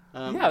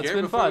 Yeah, it's Garrett,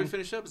 been before fun. we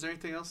finish up, is there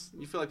anything else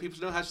you feel like people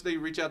should know? How should they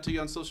reach out to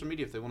you on social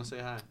media if they want to say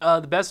hi?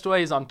 The best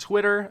way is on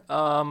Twitter.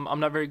 I'm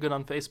not very good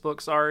on Facebook,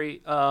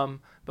 sorry.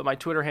 But my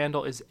Twitter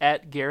handle is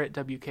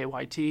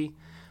 @GarrettWKYT.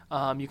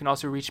 You can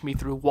also reach me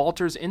through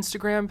Walter's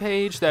Instagram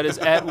page. That is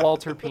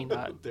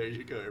 @WalterPeanut. There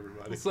you go,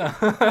 everybody. It's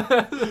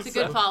a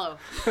good follow.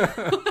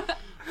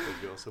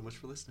 Thank you all so much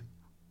for listening.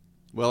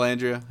 Well,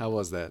 Andrea, how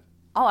was that?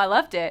 Oh, I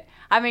loved it.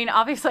 I mean,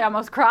 obviously, I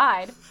almost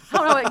cried. I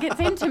don't know what gets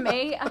into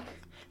me.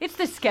 It's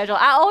the schedule.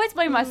 I always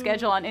blame my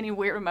schedule on any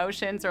weird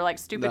emotions or like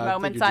stupid No, I think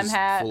moments you're I'm just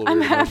had. full of I'm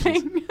weird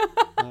emotions.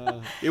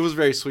 having. It was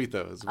very sweet,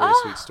 though. It was a very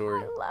sweet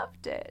story. I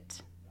loved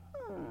it.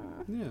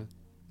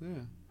 Yeah.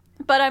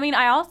 But I mean,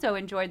 I also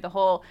enjoyed the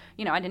whole.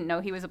 I didn't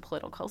know he was a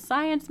political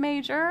science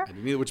major. I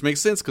didn't either, which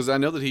makes sense because I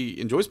know that he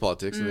enjoys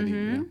politics, and then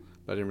he,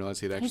 but I didn't realize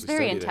he'd actually He's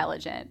very studied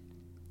intelligent.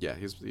 it. Yeah,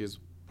 he's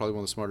probably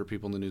one of the smarter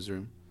people in the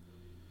newsroom.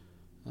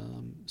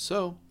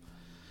 So,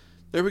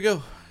 there we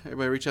go.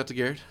 Everybody reach out to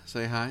Garrett.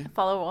 Say hi.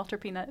 Follow Walter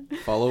Peanut.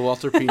 Follow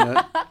Walter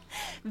Peanut.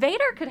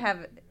 Vader could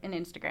have an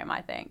Instagram,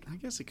 I think. I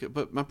guess he could,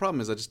 but my problem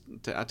is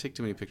I take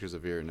too many pictures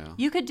of Vera now.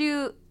 You could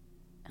do.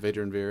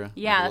 Vader and Vera.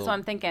 Yeah, that's what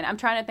I'm thinking. I'm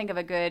trying to think of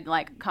a good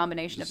like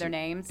combination of their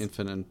names.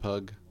 Infant and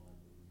Pug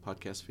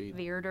podcast feed.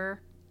 Veerder.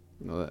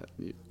 No,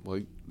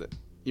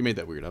 you made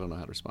that weird. I don't know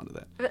how to respond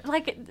to that.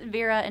 Like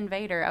Vera and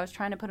Vader. I was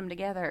trying to put them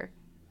together.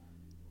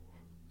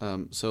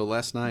 So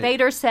last night.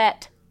 Vader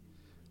set.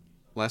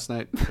 Last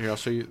night, here I'll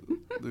show you.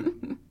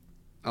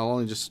 I'll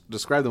only just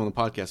describe them on the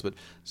podcast. But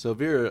so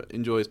Vera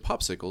enjoys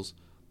popsicles,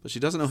 but she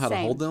doesn't know how to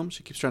Same. hold them.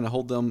 She keeps trying to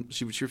hold them.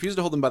 She refuses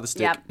to hold them by the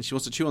stick, Yep. and she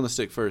wants to chew on the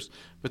stick first.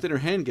 But then her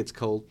hand gets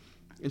cold,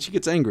 and she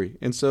gets angry.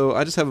 And so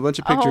I just have a bunch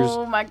of pictures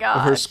Oh my of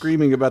her gosh.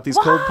 screaming about these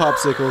cold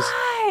popsicles.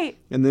 Why?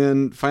 And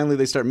then finally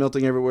they start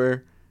melting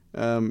everywhere.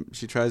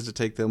 She tries to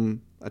take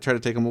them. I try to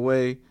take them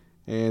away,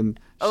 and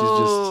she's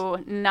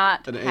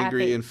Not just an happy.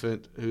 angry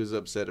infant who's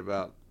upset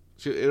about.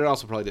 It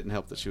also probably didn't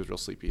help that she was real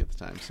sleepy at the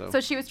time. So So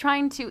she was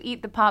trying to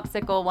eat the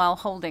popsicle while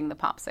holding the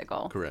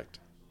popsicle. correct.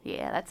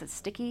 Yeah, that's a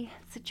sticky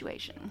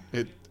situation.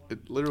 It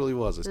literally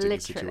was a sticky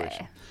Literally.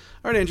 situation.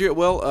 All right, Andrea.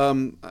 Well,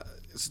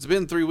 it's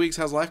been 3 weeks.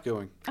 How's life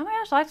going? Oh my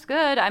gosh, life's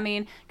good. I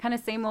mean, kind of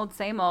same old,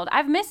 same old.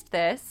 I've missed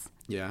this.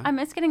 Yeah. I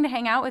miss getting to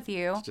hang out with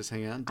you. Just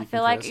hang out and I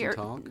feel like decompress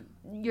and talk.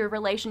 your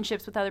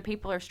relationships with other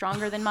people are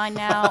stronger than mine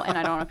now, and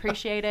I don't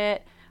appreciate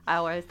it. I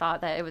always thought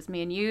that it was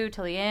me and you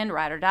till the end,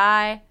 ride or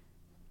die.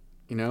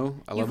 You know,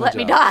 I You've love let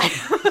my me job.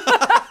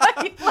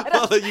 die.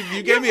 Well,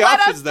 you gave me let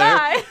us options there.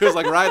 die. It was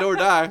like ride or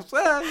die.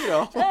 Well, you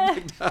know,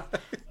 die.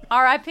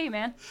 R.I.P.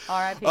 man.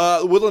 R.I.P.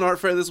 Woodland Art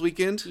Fair this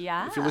weekend.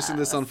 Yeah. If you're listening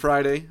to this on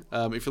Friday,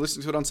 if you're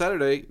listening to it on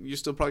Saturday, you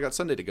still probably got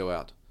Sunday to go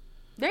out.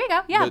 There you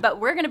go. Yeah, but- but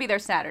we're gonna be there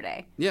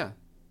Saturday. Yeah.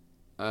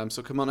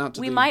 So come on out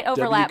to We the might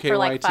overlap for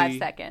like 5 WKYT.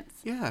 seconds.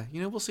 Yeah,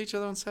 we'll see each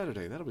other on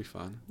Saturday. That'll be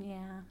fun.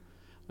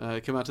 Yeah.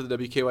 Come out to the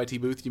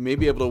WKYT booth. You may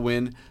be able to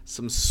win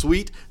some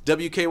sweet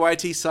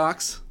WKYT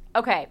socks.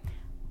 Okay.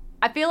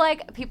 I feel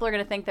like people are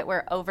going to think that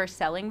we're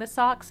overselling the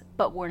socks,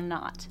 but we're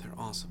not. They're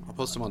awesome. I'll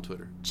post them on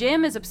Twitter.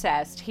 Jim is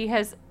obsessed. He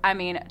has,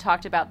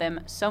 talked about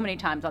them so many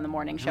times on the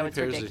morning show. many It's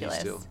pairs did he ridiculous.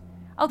 steal?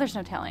 Oh, there's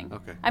no telling.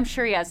 Okay. I'm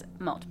sure he has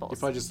multiples. He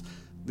probably just,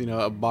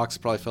 a box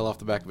probably fell off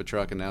the back of a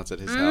truck and now it's at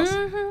his house.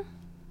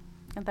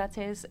 And that's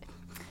his.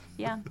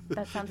 Yeah,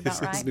 that sounds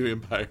about right. His new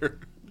empire.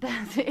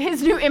 That's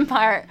his new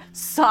empire,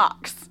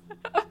 socks.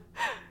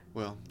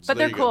 Well, so But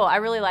there they're you cool. go. I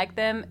really like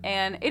them,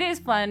 and it is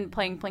fun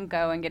playing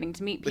Plinko and getting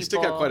to meet people. They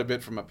stick out quite a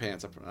bit from my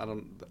pants. I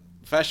don't,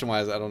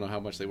 fashion-wise, I don't know how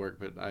much they work,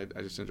 but I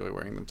just enjoy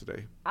wearing them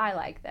today. I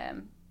like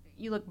them.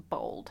 You look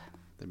bold.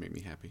 They make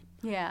me happy.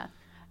 Yeah.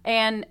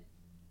 And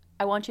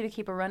I want you to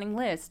keep a running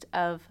list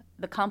of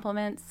the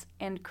compliments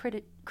and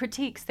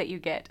critiques that you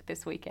get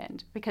this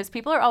weekend, because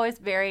people are always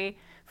very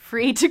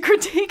free to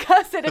critique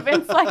us at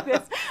events like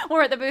this.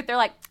 We're at the booth, they're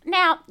like,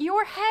 now,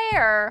 your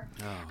hair,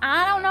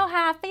 I don't know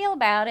how I feel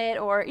about it,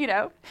 or,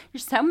 you're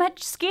so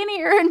much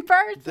skinnier in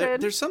person.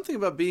 There's something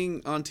about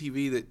being on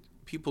TV that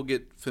people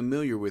get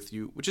familiar with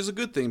you, which is a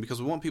good thing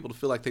because we want people to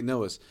feel like they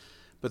know us.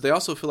 But they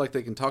also feel like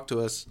they can talk to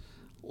us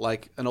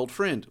like an old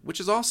friend, which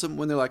is awesome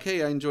when they're like,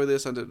 hey, I enjoy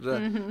this.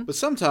 But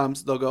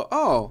sometimes they'll go,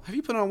 oh, have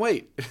you put on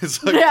weight?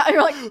 It's like, Yeah,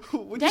 you're like,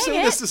 would you dang say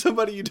it. this to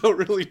somebody you don't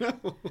really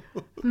know?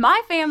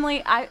 My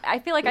family, I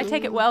feel like I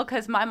take it well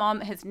because my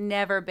mom has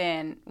never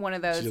been one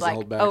of those doesn't like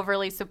hold back.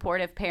 overly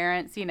supportive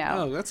parents,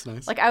 Oh, that's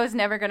nice. Like, I was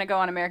never going to go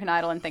on American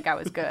Idol and think I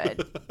was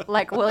good.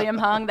 Like William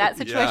Hung, that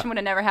situation Yeah. would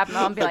have never happened.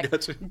 My mom would be I like,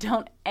 gotcha.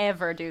 don't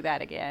ever do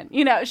that again.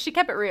 She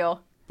kept it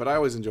real. But I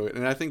always enjoy it,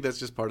 and I think that's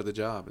just part of the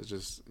job. It's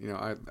just,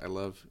 I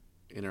love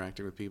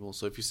interacting with people.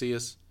 So if you see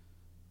us,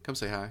 come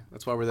say hi.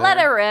 That's why we're there. Let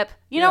it rip.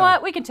 You know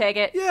what? We can take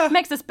it. Yeah.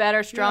 Makes us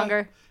better,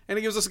 stronger. Yeah. And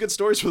it gives us good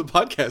stories for the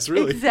podcast,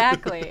 really.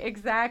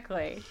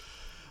 Exactly.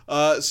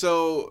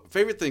 So,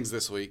 favorite things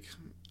this week.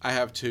 I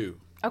have 2.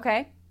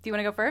 Okay. Do you want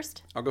to go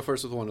first? I'll go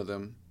first with one of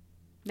them.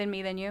 Then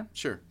me, then you?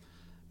 Sure.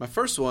 My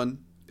first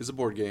one is a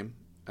board game.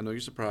 I know you're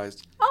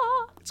surprised.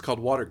 Oh. It's called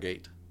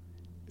Watergate.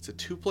 It's a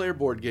 2-player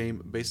board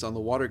game based on the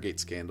Watergate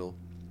scandal,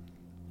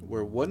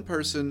 where one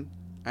person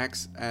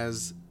acts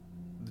as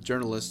the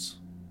journalist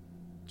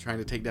trying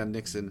to take down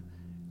Nixon,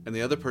 and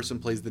the other person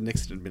plays the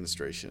Nixon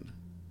administration.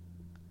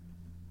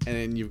 And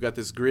then you've got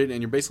this grid,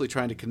 and you're basically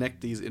trying to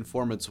connect these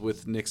informants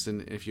with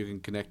Nixon. And if you can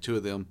connect 2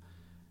 of them,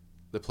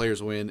 the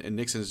players win, and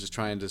Nixon is just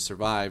trying to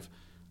survive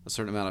a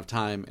certain amount of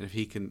time. And if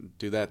he can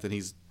do that, then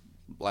he's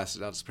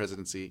blasted out his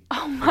presidency.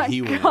 Oh my and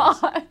he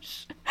gosh.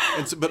 Wins.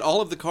 And so, but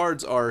all of the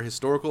cards are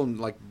historical, and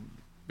like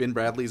Ben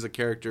Bradley's a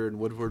character, and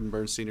Woodward and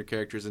Bernstein are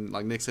characters, and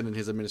like Nixon and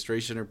his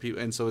administration are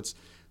people, and so it's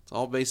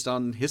all based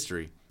on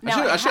history.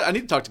 Now, I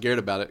need to talk to Garrett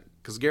about it,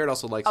 because Garrett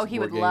also likes he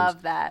board would games.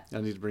 love that.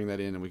 I need to bring that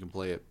in, and we can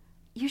play it.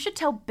 You should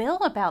tell Bill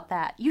about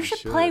that. You should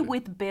should. play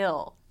with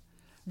Bill.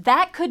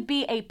 That could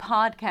be a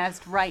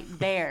podcast right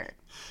there.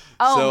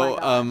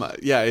 Oh my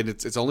gosh. And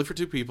it's only for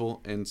 2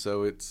 people, and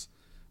so it's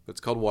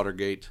called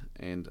Watergate,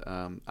 and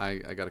I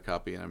got a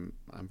copy, and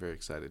I'm very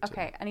excited.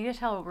 Okay, I need to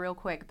tell a real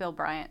quick Bill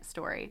Bryant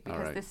story, because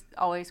right. this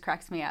always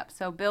cracks me up.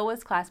 So Bill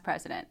was class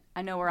president.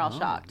 I know we're all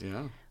shocked.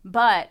 Yeah.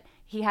 But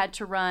he had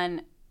to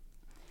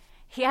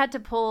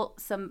pull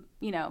some,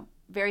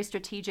 very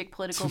strategic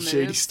political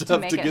shady moves to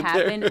stuff make to it get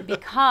happen there.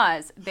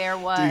 because there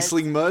was... Do you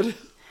sling mud?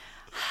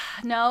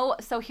 No,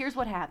 so here's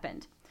what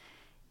happened.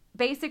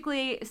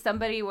 Basically,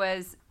 somebody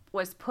was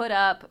put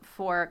up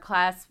for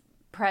class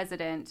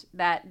president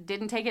that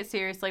didn't take it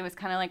seriously. It was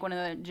kind of like one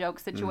of the joke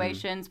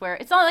situations where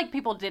it's not like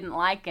people didn't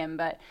like him,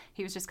 but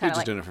he was just kind of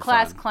like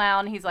class fun.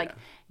 Clown. He's like,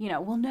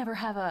 we'll never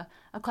have a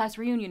class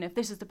reunion if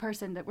this is the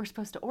person that we're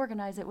supposed to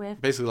organize it with.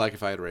 Basically like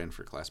if I had ran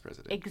for class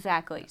president.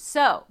 Exactly.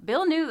 So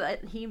Bill knew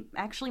that he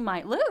actually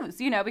might lose,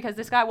 because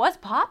this guy was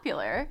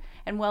popular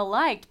and well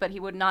liked, but he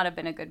would not have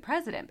been a good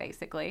president,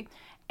 basically.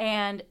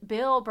 And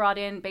Bill brought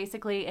in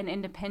basically an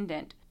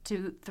independent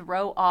to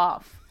throw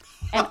off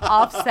and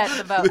offset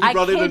the vote. He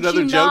brought in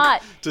another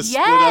joke to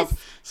split up.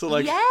 So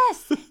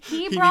yes,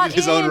 he needed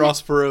his own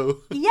Ross Perot.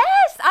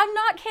 Yes, I'm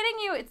not kidding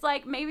you. It's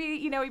like maybe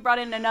he brought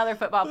in another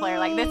football player.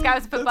 Like this guy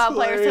was a football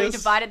player, so he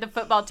divided the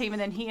football team,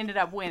 and then he ended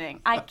up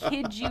winning. I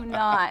kid you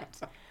not.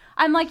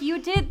 I'm like, you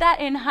did that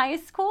in high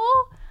school?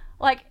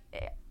 Like,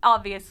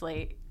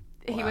 obviously,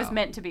 he was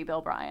meant to be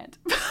Bill Bryant.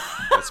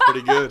 That's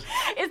pretty good.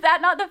 Is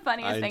that not the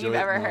funniest thing you've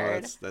ever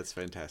heard? That's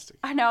fantastic.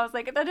 I know. I was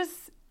like, that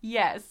is,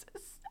 yes.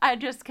 I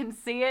just can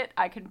see it.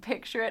 I can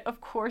picture it.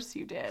 Of course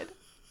you did.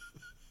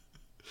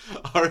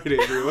 All right,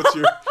 Andrea,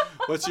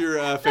 what's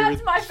your favorite?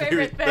 That's my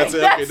favorite thing. That's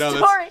it. That Okay, no,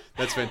 story.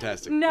 That's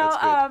fantastic. No,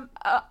 that's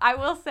good. I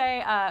will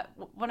say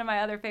one of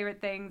my other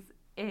favorite things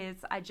is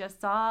I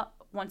just saw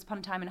Once Upon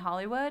a Time in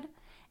Hollywood,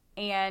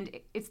 and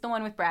it's the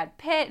one with Brad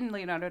Pitt and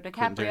Leonardo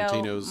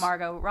DiCaprio,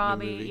 Margot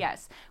Robbie.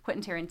 Yes,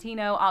 Quentin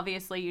Tarantino.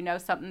 Obviously,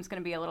 something's going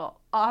to be a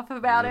little off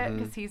about it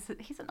because he's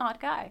an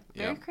odd guy,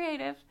 very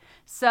creative.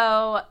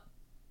 So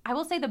I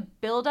will say the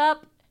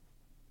build-up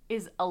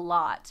is a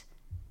lot,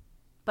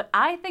 but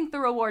I think the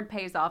reward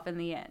pays off in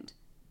the end.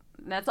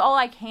 And that's all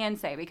I can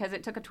say because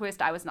it took a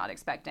twist I was not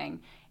expecting,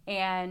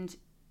 and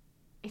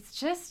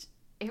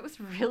it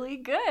was really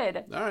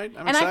good. All right,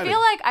 I'm excited. I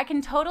feel like I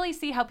can totally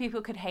see how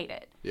people could hate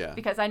it. Yeah.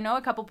 Because I know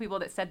a couple people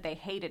that said they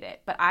hated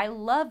it, but I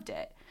loved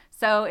it.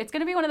 So it's going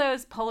to be one of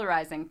those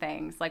polarizing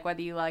things, like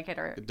whether you like it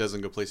or... It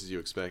doesn't go places you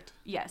expect.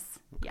 Yes,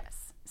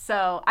 yes.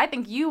 So I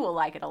think you will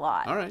like it a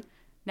lot. All right.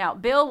 Now,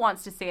 Bill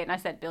wants to see it, and I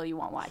said, Bill, you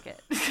won't like it.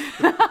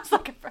 I was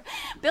like,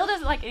 Bill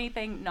doesn't like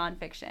anything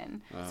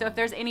nonfiction. So if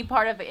there's any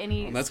part of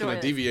any that's going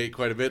to deviate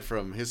quite a bit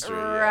from history.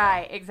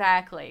 Right,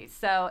 exactly.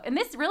 So, and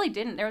this really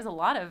didn't. There was a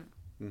lot of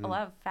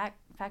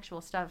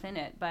factual stuff in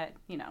it, but,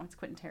 it's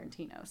Quentin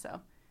Tarantino,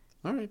 so.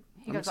 All right.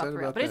 He goes off the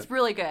rails. But it's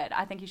really good.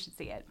 I think you should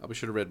see it. I'll be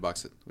sure to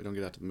Redbox it. We don't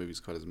get out to the movies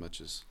quite as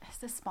much as...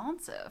 It's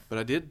responsive. But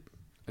I did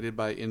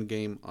buy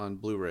Endgame on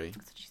Blu-ray.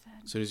 That's what you said.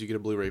 As soon as you get a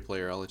Blu-ray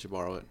player, I'll let you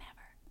borrow it. Never.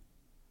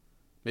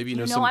 Maybe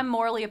I'm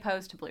morally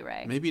opposed to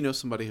Blu-ray. Maybe you know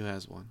somebody who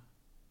has one.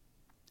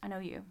 I know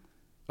you.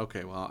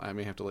 Okay, well, I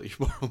may have to let you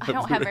borrow my I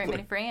don't Blu-ray have very player.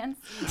 many friends.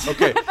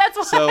 Okay.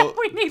 That's why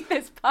we need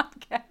this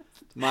podcast.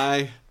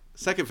 My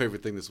second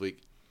favorite thing this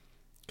week,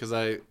 because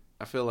I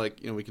feel like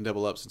we can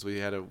double up since we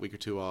had a week or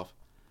two off,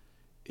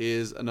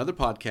 is another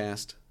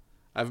podcast.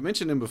 I've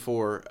mentioned him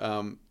before.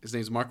 His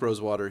name's Mark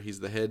Rosewater.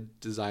 He's the head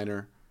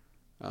designer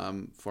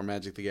for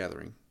Magic the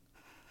Gathering,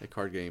 a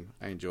card game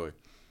I enjoy.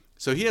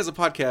 So he has a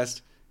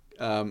podcast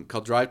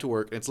called Drive to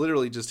Work. And it's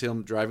literally just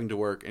him driving to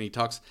work, and he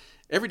talks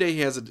every day. He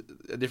has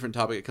a different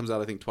topic. It comes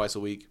out, I think, twice a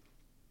week.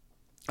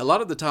 A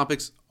lot of the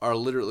topics are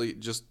literally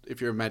just,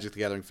 if you're a Magic the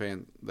Gathering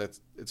fan,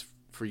 it's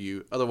for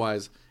you.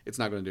 Otherwise, it's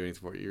not going to do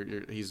anything for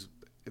you. He's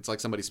it's like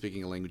somebody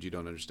speaking a language you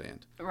don't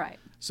understand. Right.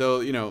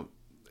 So,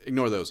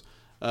 ignore those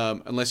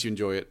unless you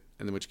enjoy it,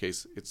 in which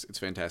case it's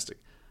fantastic.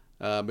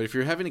 But if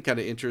you're having any kind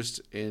of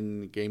interest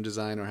in game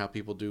design or how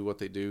people do what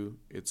they do,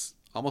 it's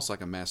almost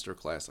like a master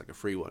class, like a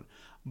free one.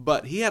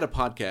 But he had a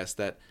podcast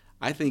that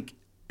I think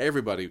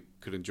everybody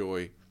could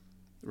enjoy,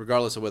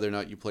 regardless of whether or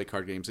not you play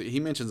card games. He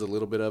mentions a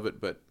little bit of it,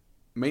 but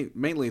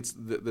mainly it's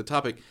the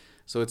topic.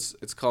 So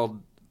it's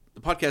called,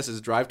 the podcast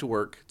is Drive to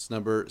Work. It's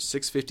number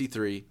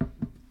 653,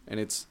 and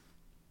it's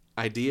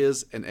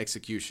Ideas and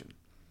Execution.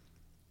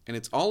 And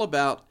it's all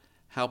about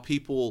how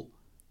people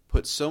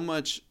put so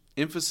much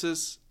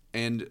emphasis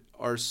and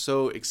are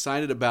so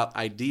excited about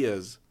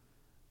ideas,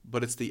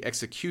 but it's the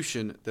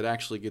execution that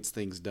actually gets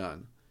things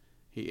done.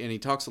 He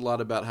talks a lot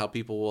about how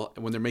people will,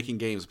 when they're making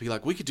games, be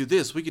like, we could do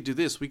this, we could do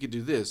this, we could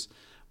do this.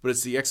 But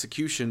it's the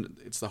execution,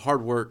 it's the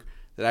hard work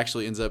that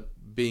actually ends up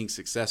being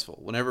successful.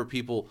 Whenever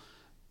people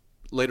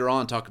later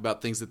on talk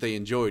about things that they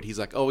enjoyed, he's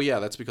like, oh yeah,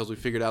 that's because we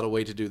figured out a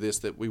way to do this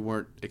that we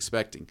weren't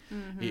expecting.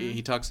 Mm-hmm.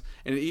 He talks,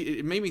 and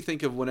it made me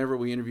think of whenever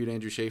we interviewed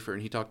Andrew Schaefer,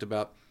 and he talked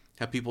about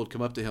how people would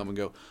come up to him and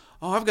go,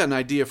 oh, I've got an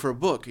idea for a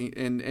book,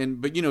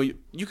 but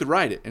you could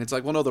write it. And it's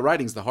like, well, no, the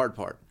writing's the hard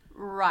part.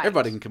 Right.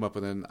 Everybody can come up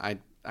with an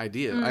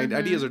idea. Mm-hmm.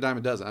 Ideas are a dime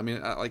a dozen. I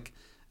mean,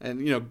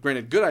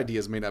 granted, good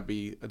ideas may not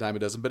be a dime a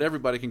dozen, but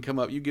everybody can come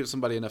up. You give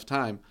somebody enough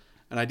time,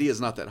 an idea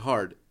is not that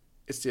hard.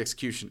 It's the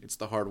execution. It's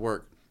the hard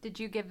work. Did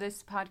you give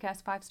this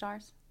podcast 5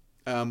 stars?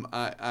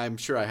 I'm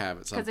sure I have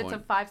at some point. Because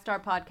it's a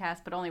 5-star podcast,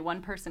 but only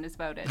one person has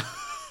voted.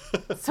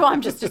 So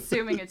I'm just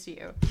assuming it's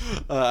you.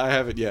 I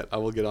haven't yet. I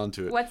will get on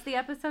to it. What's the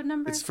episode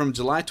number? It's from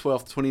July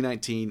 12th,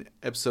 2019,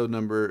 episode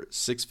number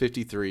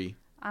 653.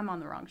 I'm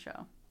on the wrong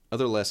show.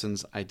 Other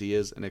Lessons,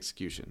 Ideas, and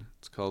Execution.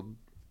 It's called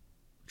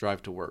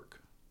Drive to Work.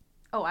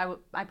 Oh,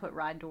 I put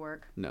Ride to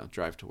Work. No,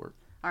 Drive to Work.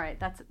 All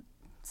right,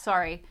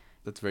 sorry.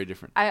 That's very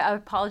different. I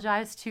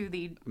apologize to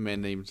the a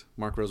man named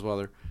Mark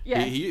Roseweiler.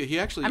 Yeah, he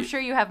actually. I'm sure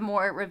you have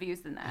more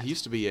reviews than that. He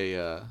used to be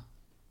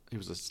he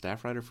was a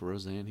staff writer for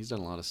Roseanne. He's done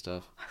a lot of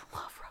stuff. I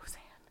love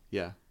Roseanne.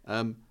 Yeah.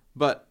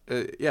 But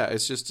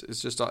it's just,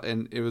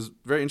 and it was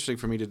very interesting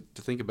for me to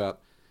think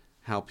about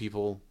how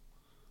people,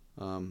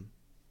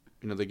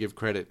 they give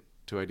credit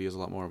to ideas a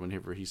lot more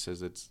whenever he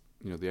says it's,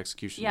 the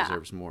execution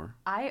deserves more.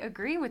 I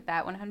agree with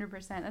that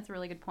 100%. That's a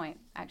really good point,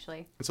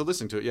 actually. And so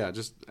listening to it,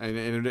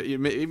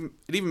 it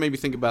even made me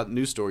think about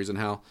news stories and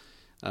how,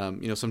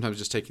 sometimes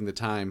just taking the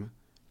time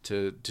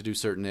to do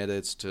certain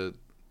edits,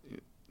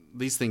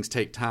 these things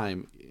take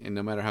time, and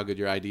no matter how good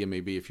your idea may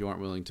be, if you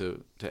aren't willing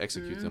to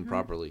execute them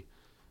properly,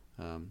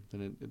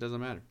 then it doesn't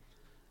matter.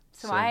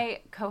 So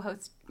I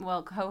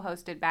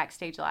co-hosted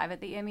Backstage Live at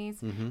the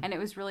Emmys, and it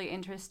was really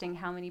interesting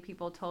how many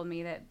people told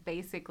me that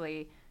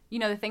basically,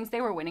 the things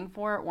they were winning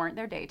for weren't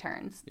their day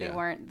turns. They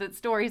weren't the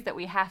stories that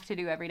we have to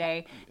do every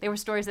day. They were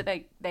stories that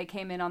they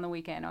came in on the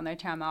weekend, on their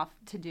time off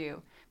to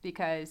do,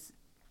 because,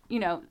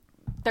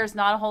 there's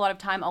not a whole lot of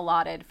time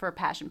allotted for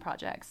passion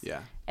projects. Yeah.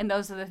 And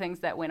those are the things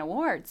that win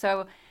awards.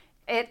 So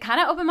it kind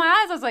of opened my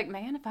eyes. I was like,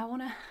 man,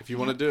 if you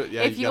want to do it,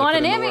 if you want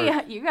an Emmy,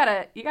 you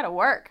gotta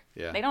work.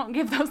 Yeah. They don't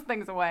give those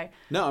things away.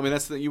 No, I mean,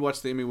 that's you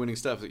watch the Emmy winning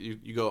stuff that you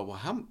go,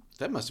 well,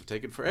 that must have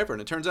taken forever,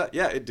 and it turns out,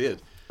 it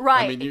did.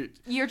 Right. I mean,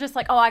 you're just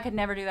like, oh, I could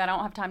never do that. I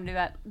don't have time to do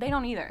that. They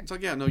don't either. It's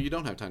like, no, you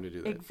don't have time to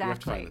do that. Exactly. You have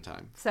to find the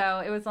time.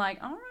 So it was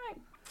like, all right,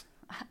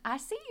 I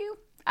see you.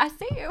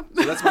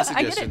 So that's my suggestion.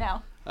 I get it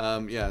now.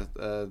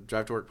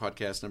 Drive to Work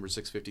podcast number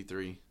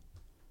 653. Did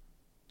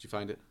you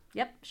find it?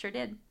 Yep, sure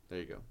did. There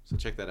you go. So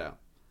check that out.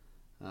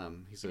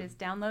 It is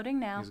downloading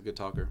now. He's a good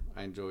talker.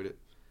 I enjoyed it,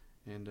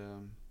 and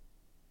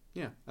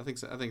I think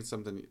so. I think it's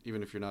something.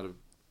 Even if you're not a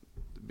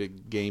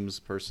big games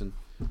person,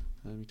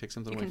 you take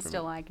something away from it. You can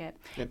still like it.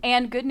 Yep.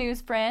 And good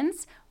news,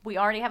 friends. We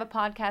already have a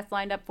podcast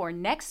lined up for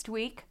next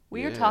week.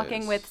 We are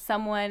talking with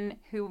someone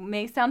who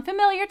may sound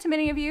familiar to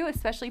many of you,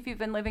 especially if you've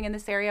been living in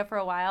this area for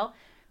a while.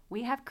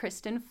 We have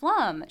Kristen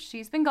Flum.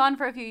 She's been gone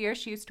for a few years.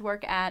 She used to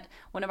work at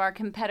one of our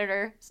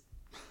competitors,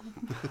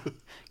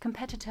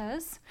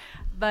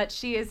 but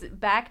she is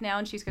back now,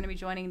 and she's going to be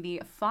joining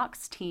the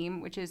Fox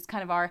team, which is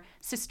kind of our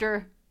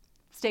sister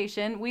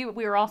station. We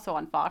were also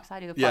on Fox.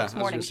 I do the Fox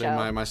morning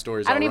show. My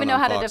stories. I don't even know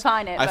how to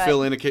define it. I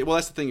fill in well,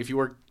 that's the thing. If you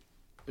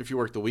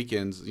work the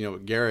weekends,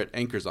 Garrett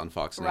anchors on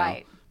Fox now,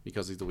 right?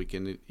 Because he's the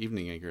weekend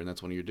evening anchor, and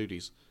that's one of your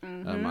duties.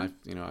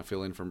 I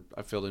filled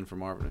in for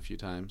Marvin a few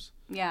times.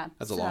 Yeah,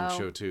 that's a long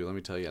show too. Let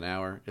me tell you, an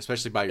hour,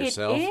 especially by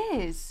yourself. It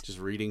is just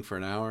reading for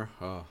an hour.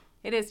 Oh.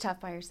 It is tough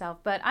by yourself,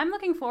 but I'm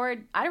looking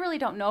forward. I really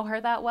don't know her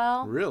that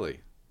well. Really?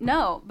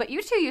 No, but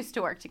you two used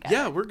to work together.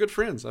 Yeah, we're good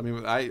friends. I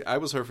mean, I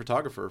was her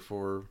photographer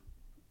for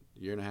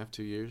a year and a half,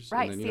 2 years.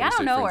 Right. And then, I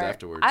don't know her.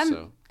 Afterwards,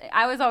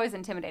 I was always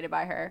intimidated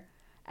by her,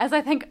 as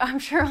I'm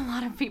sure a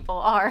lot of people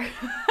are.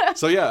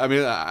 So yeah, I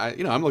mean,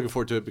 I'm looking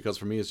forward to it because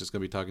for me, it's just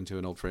going to be talking to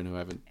an old friend who I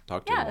haven't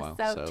talked to in a while.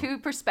 So two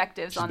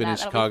perspectives on that. She's been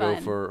in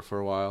Chicago for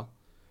a while.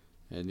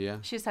 And yeah,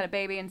 she just had a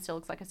baby and still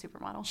looks like a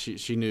supermodel.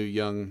 She knew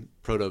young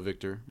Proto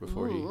Victor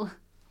before he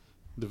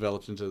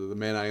developed into the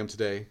man I am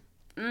today.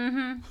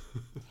 Mm-hmm.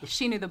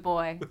 She knew the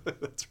boy.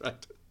 That's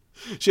right.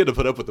 She had to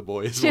put up with the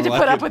boy. She had to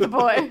put up with the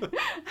boy.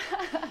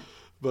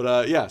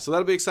 But yeah, so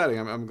that'll be exciting.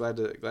 I'm glad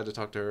to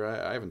talk to her.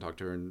 I haven't talked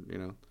to her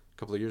in a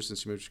couple of years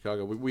since she moved to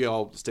Chicago. We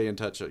all stay in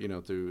touch,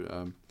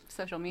 through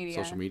social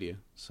media.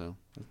 So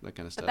that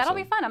kind of stuff. But that'll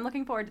be fun. I'm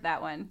looking forward to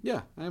that one.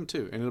 Yeah, I am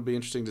too, and it'll be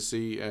interesting to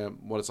see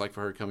what it's like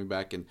for her coming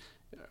back and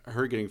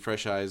her getting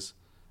fresh eyes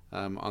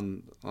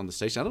on the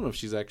station. I don't know if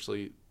she's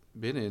actually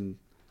been in.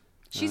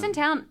 She's in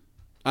town.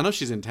 I know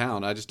she's in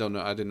town. I just don't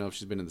know. I didn't know if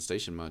she's been in the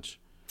station much.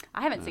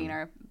 I haven't seen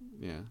her.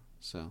 Yeah,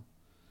 so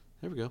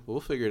there we go. Well,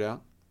 we'll figure it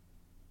out.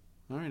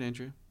 All right,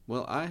 Andrea.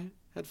 Well, I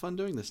had fun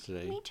doing this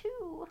today. Me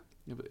too.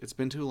 Yeah, but it's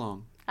been too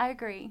long. I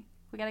agree.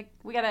 We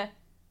gotta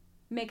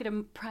make it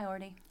a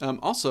priority.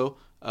 Also,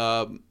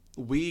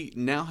 we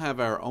now have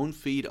our own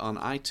feed on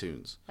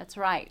iTunes. That's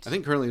right. I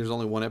think currently there's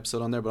only one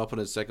episode on there, but I'll put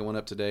a second one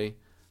up today,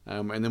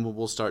 and then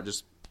we'll start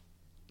just.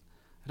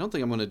 I don't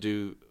think I'm going to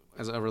do.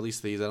 As I release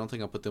these, I don't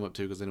think I'll put them up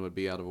too because then it would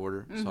be out of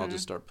order. So I'll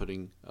just start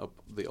putting up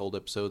the old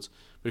episodes.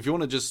 But if you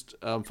want to just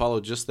follow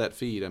just that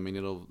feed, I mean,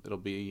 it'll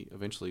be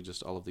eventually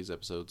just all of these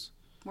episodes.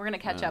 We're gonna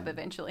catch up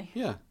eventually.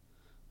 Yeah,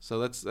 so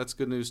that's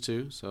good news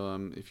too.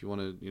 So if you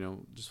want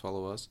to just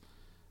follow us,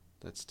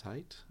 that's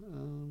tight.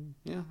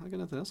 Yeah, I got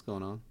nothing else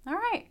going on. All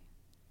right.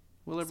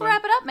 Well, let's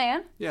wrap it up,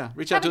 man. Yeah,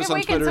 reach Have out to a us good on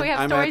weekend Twitter. So we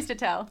have stories to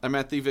tell. I'm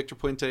at the Victor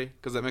Puente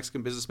because that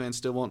Mexican businessman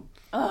still won't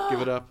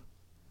give it up.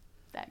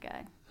 That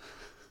guy.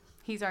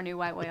 He's our new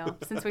white whale.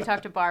 Since we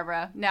talked to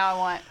Barbara,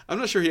 now I'm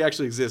not sure he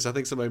actually exists. I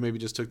think somebody maybe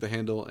just took the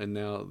handle and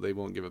now they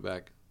won't give it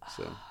back.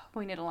 So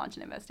we need to launch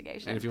an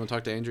investigation. And if you want to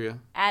talk to Andrea,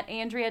 at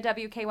Andrea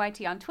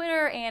WKYT on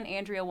Twitter and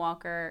Andrea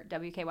Walker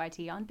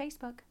WKYT on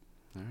Facebook.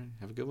 All right.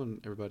 Have a good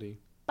one, everybody.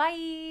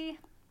 Bye.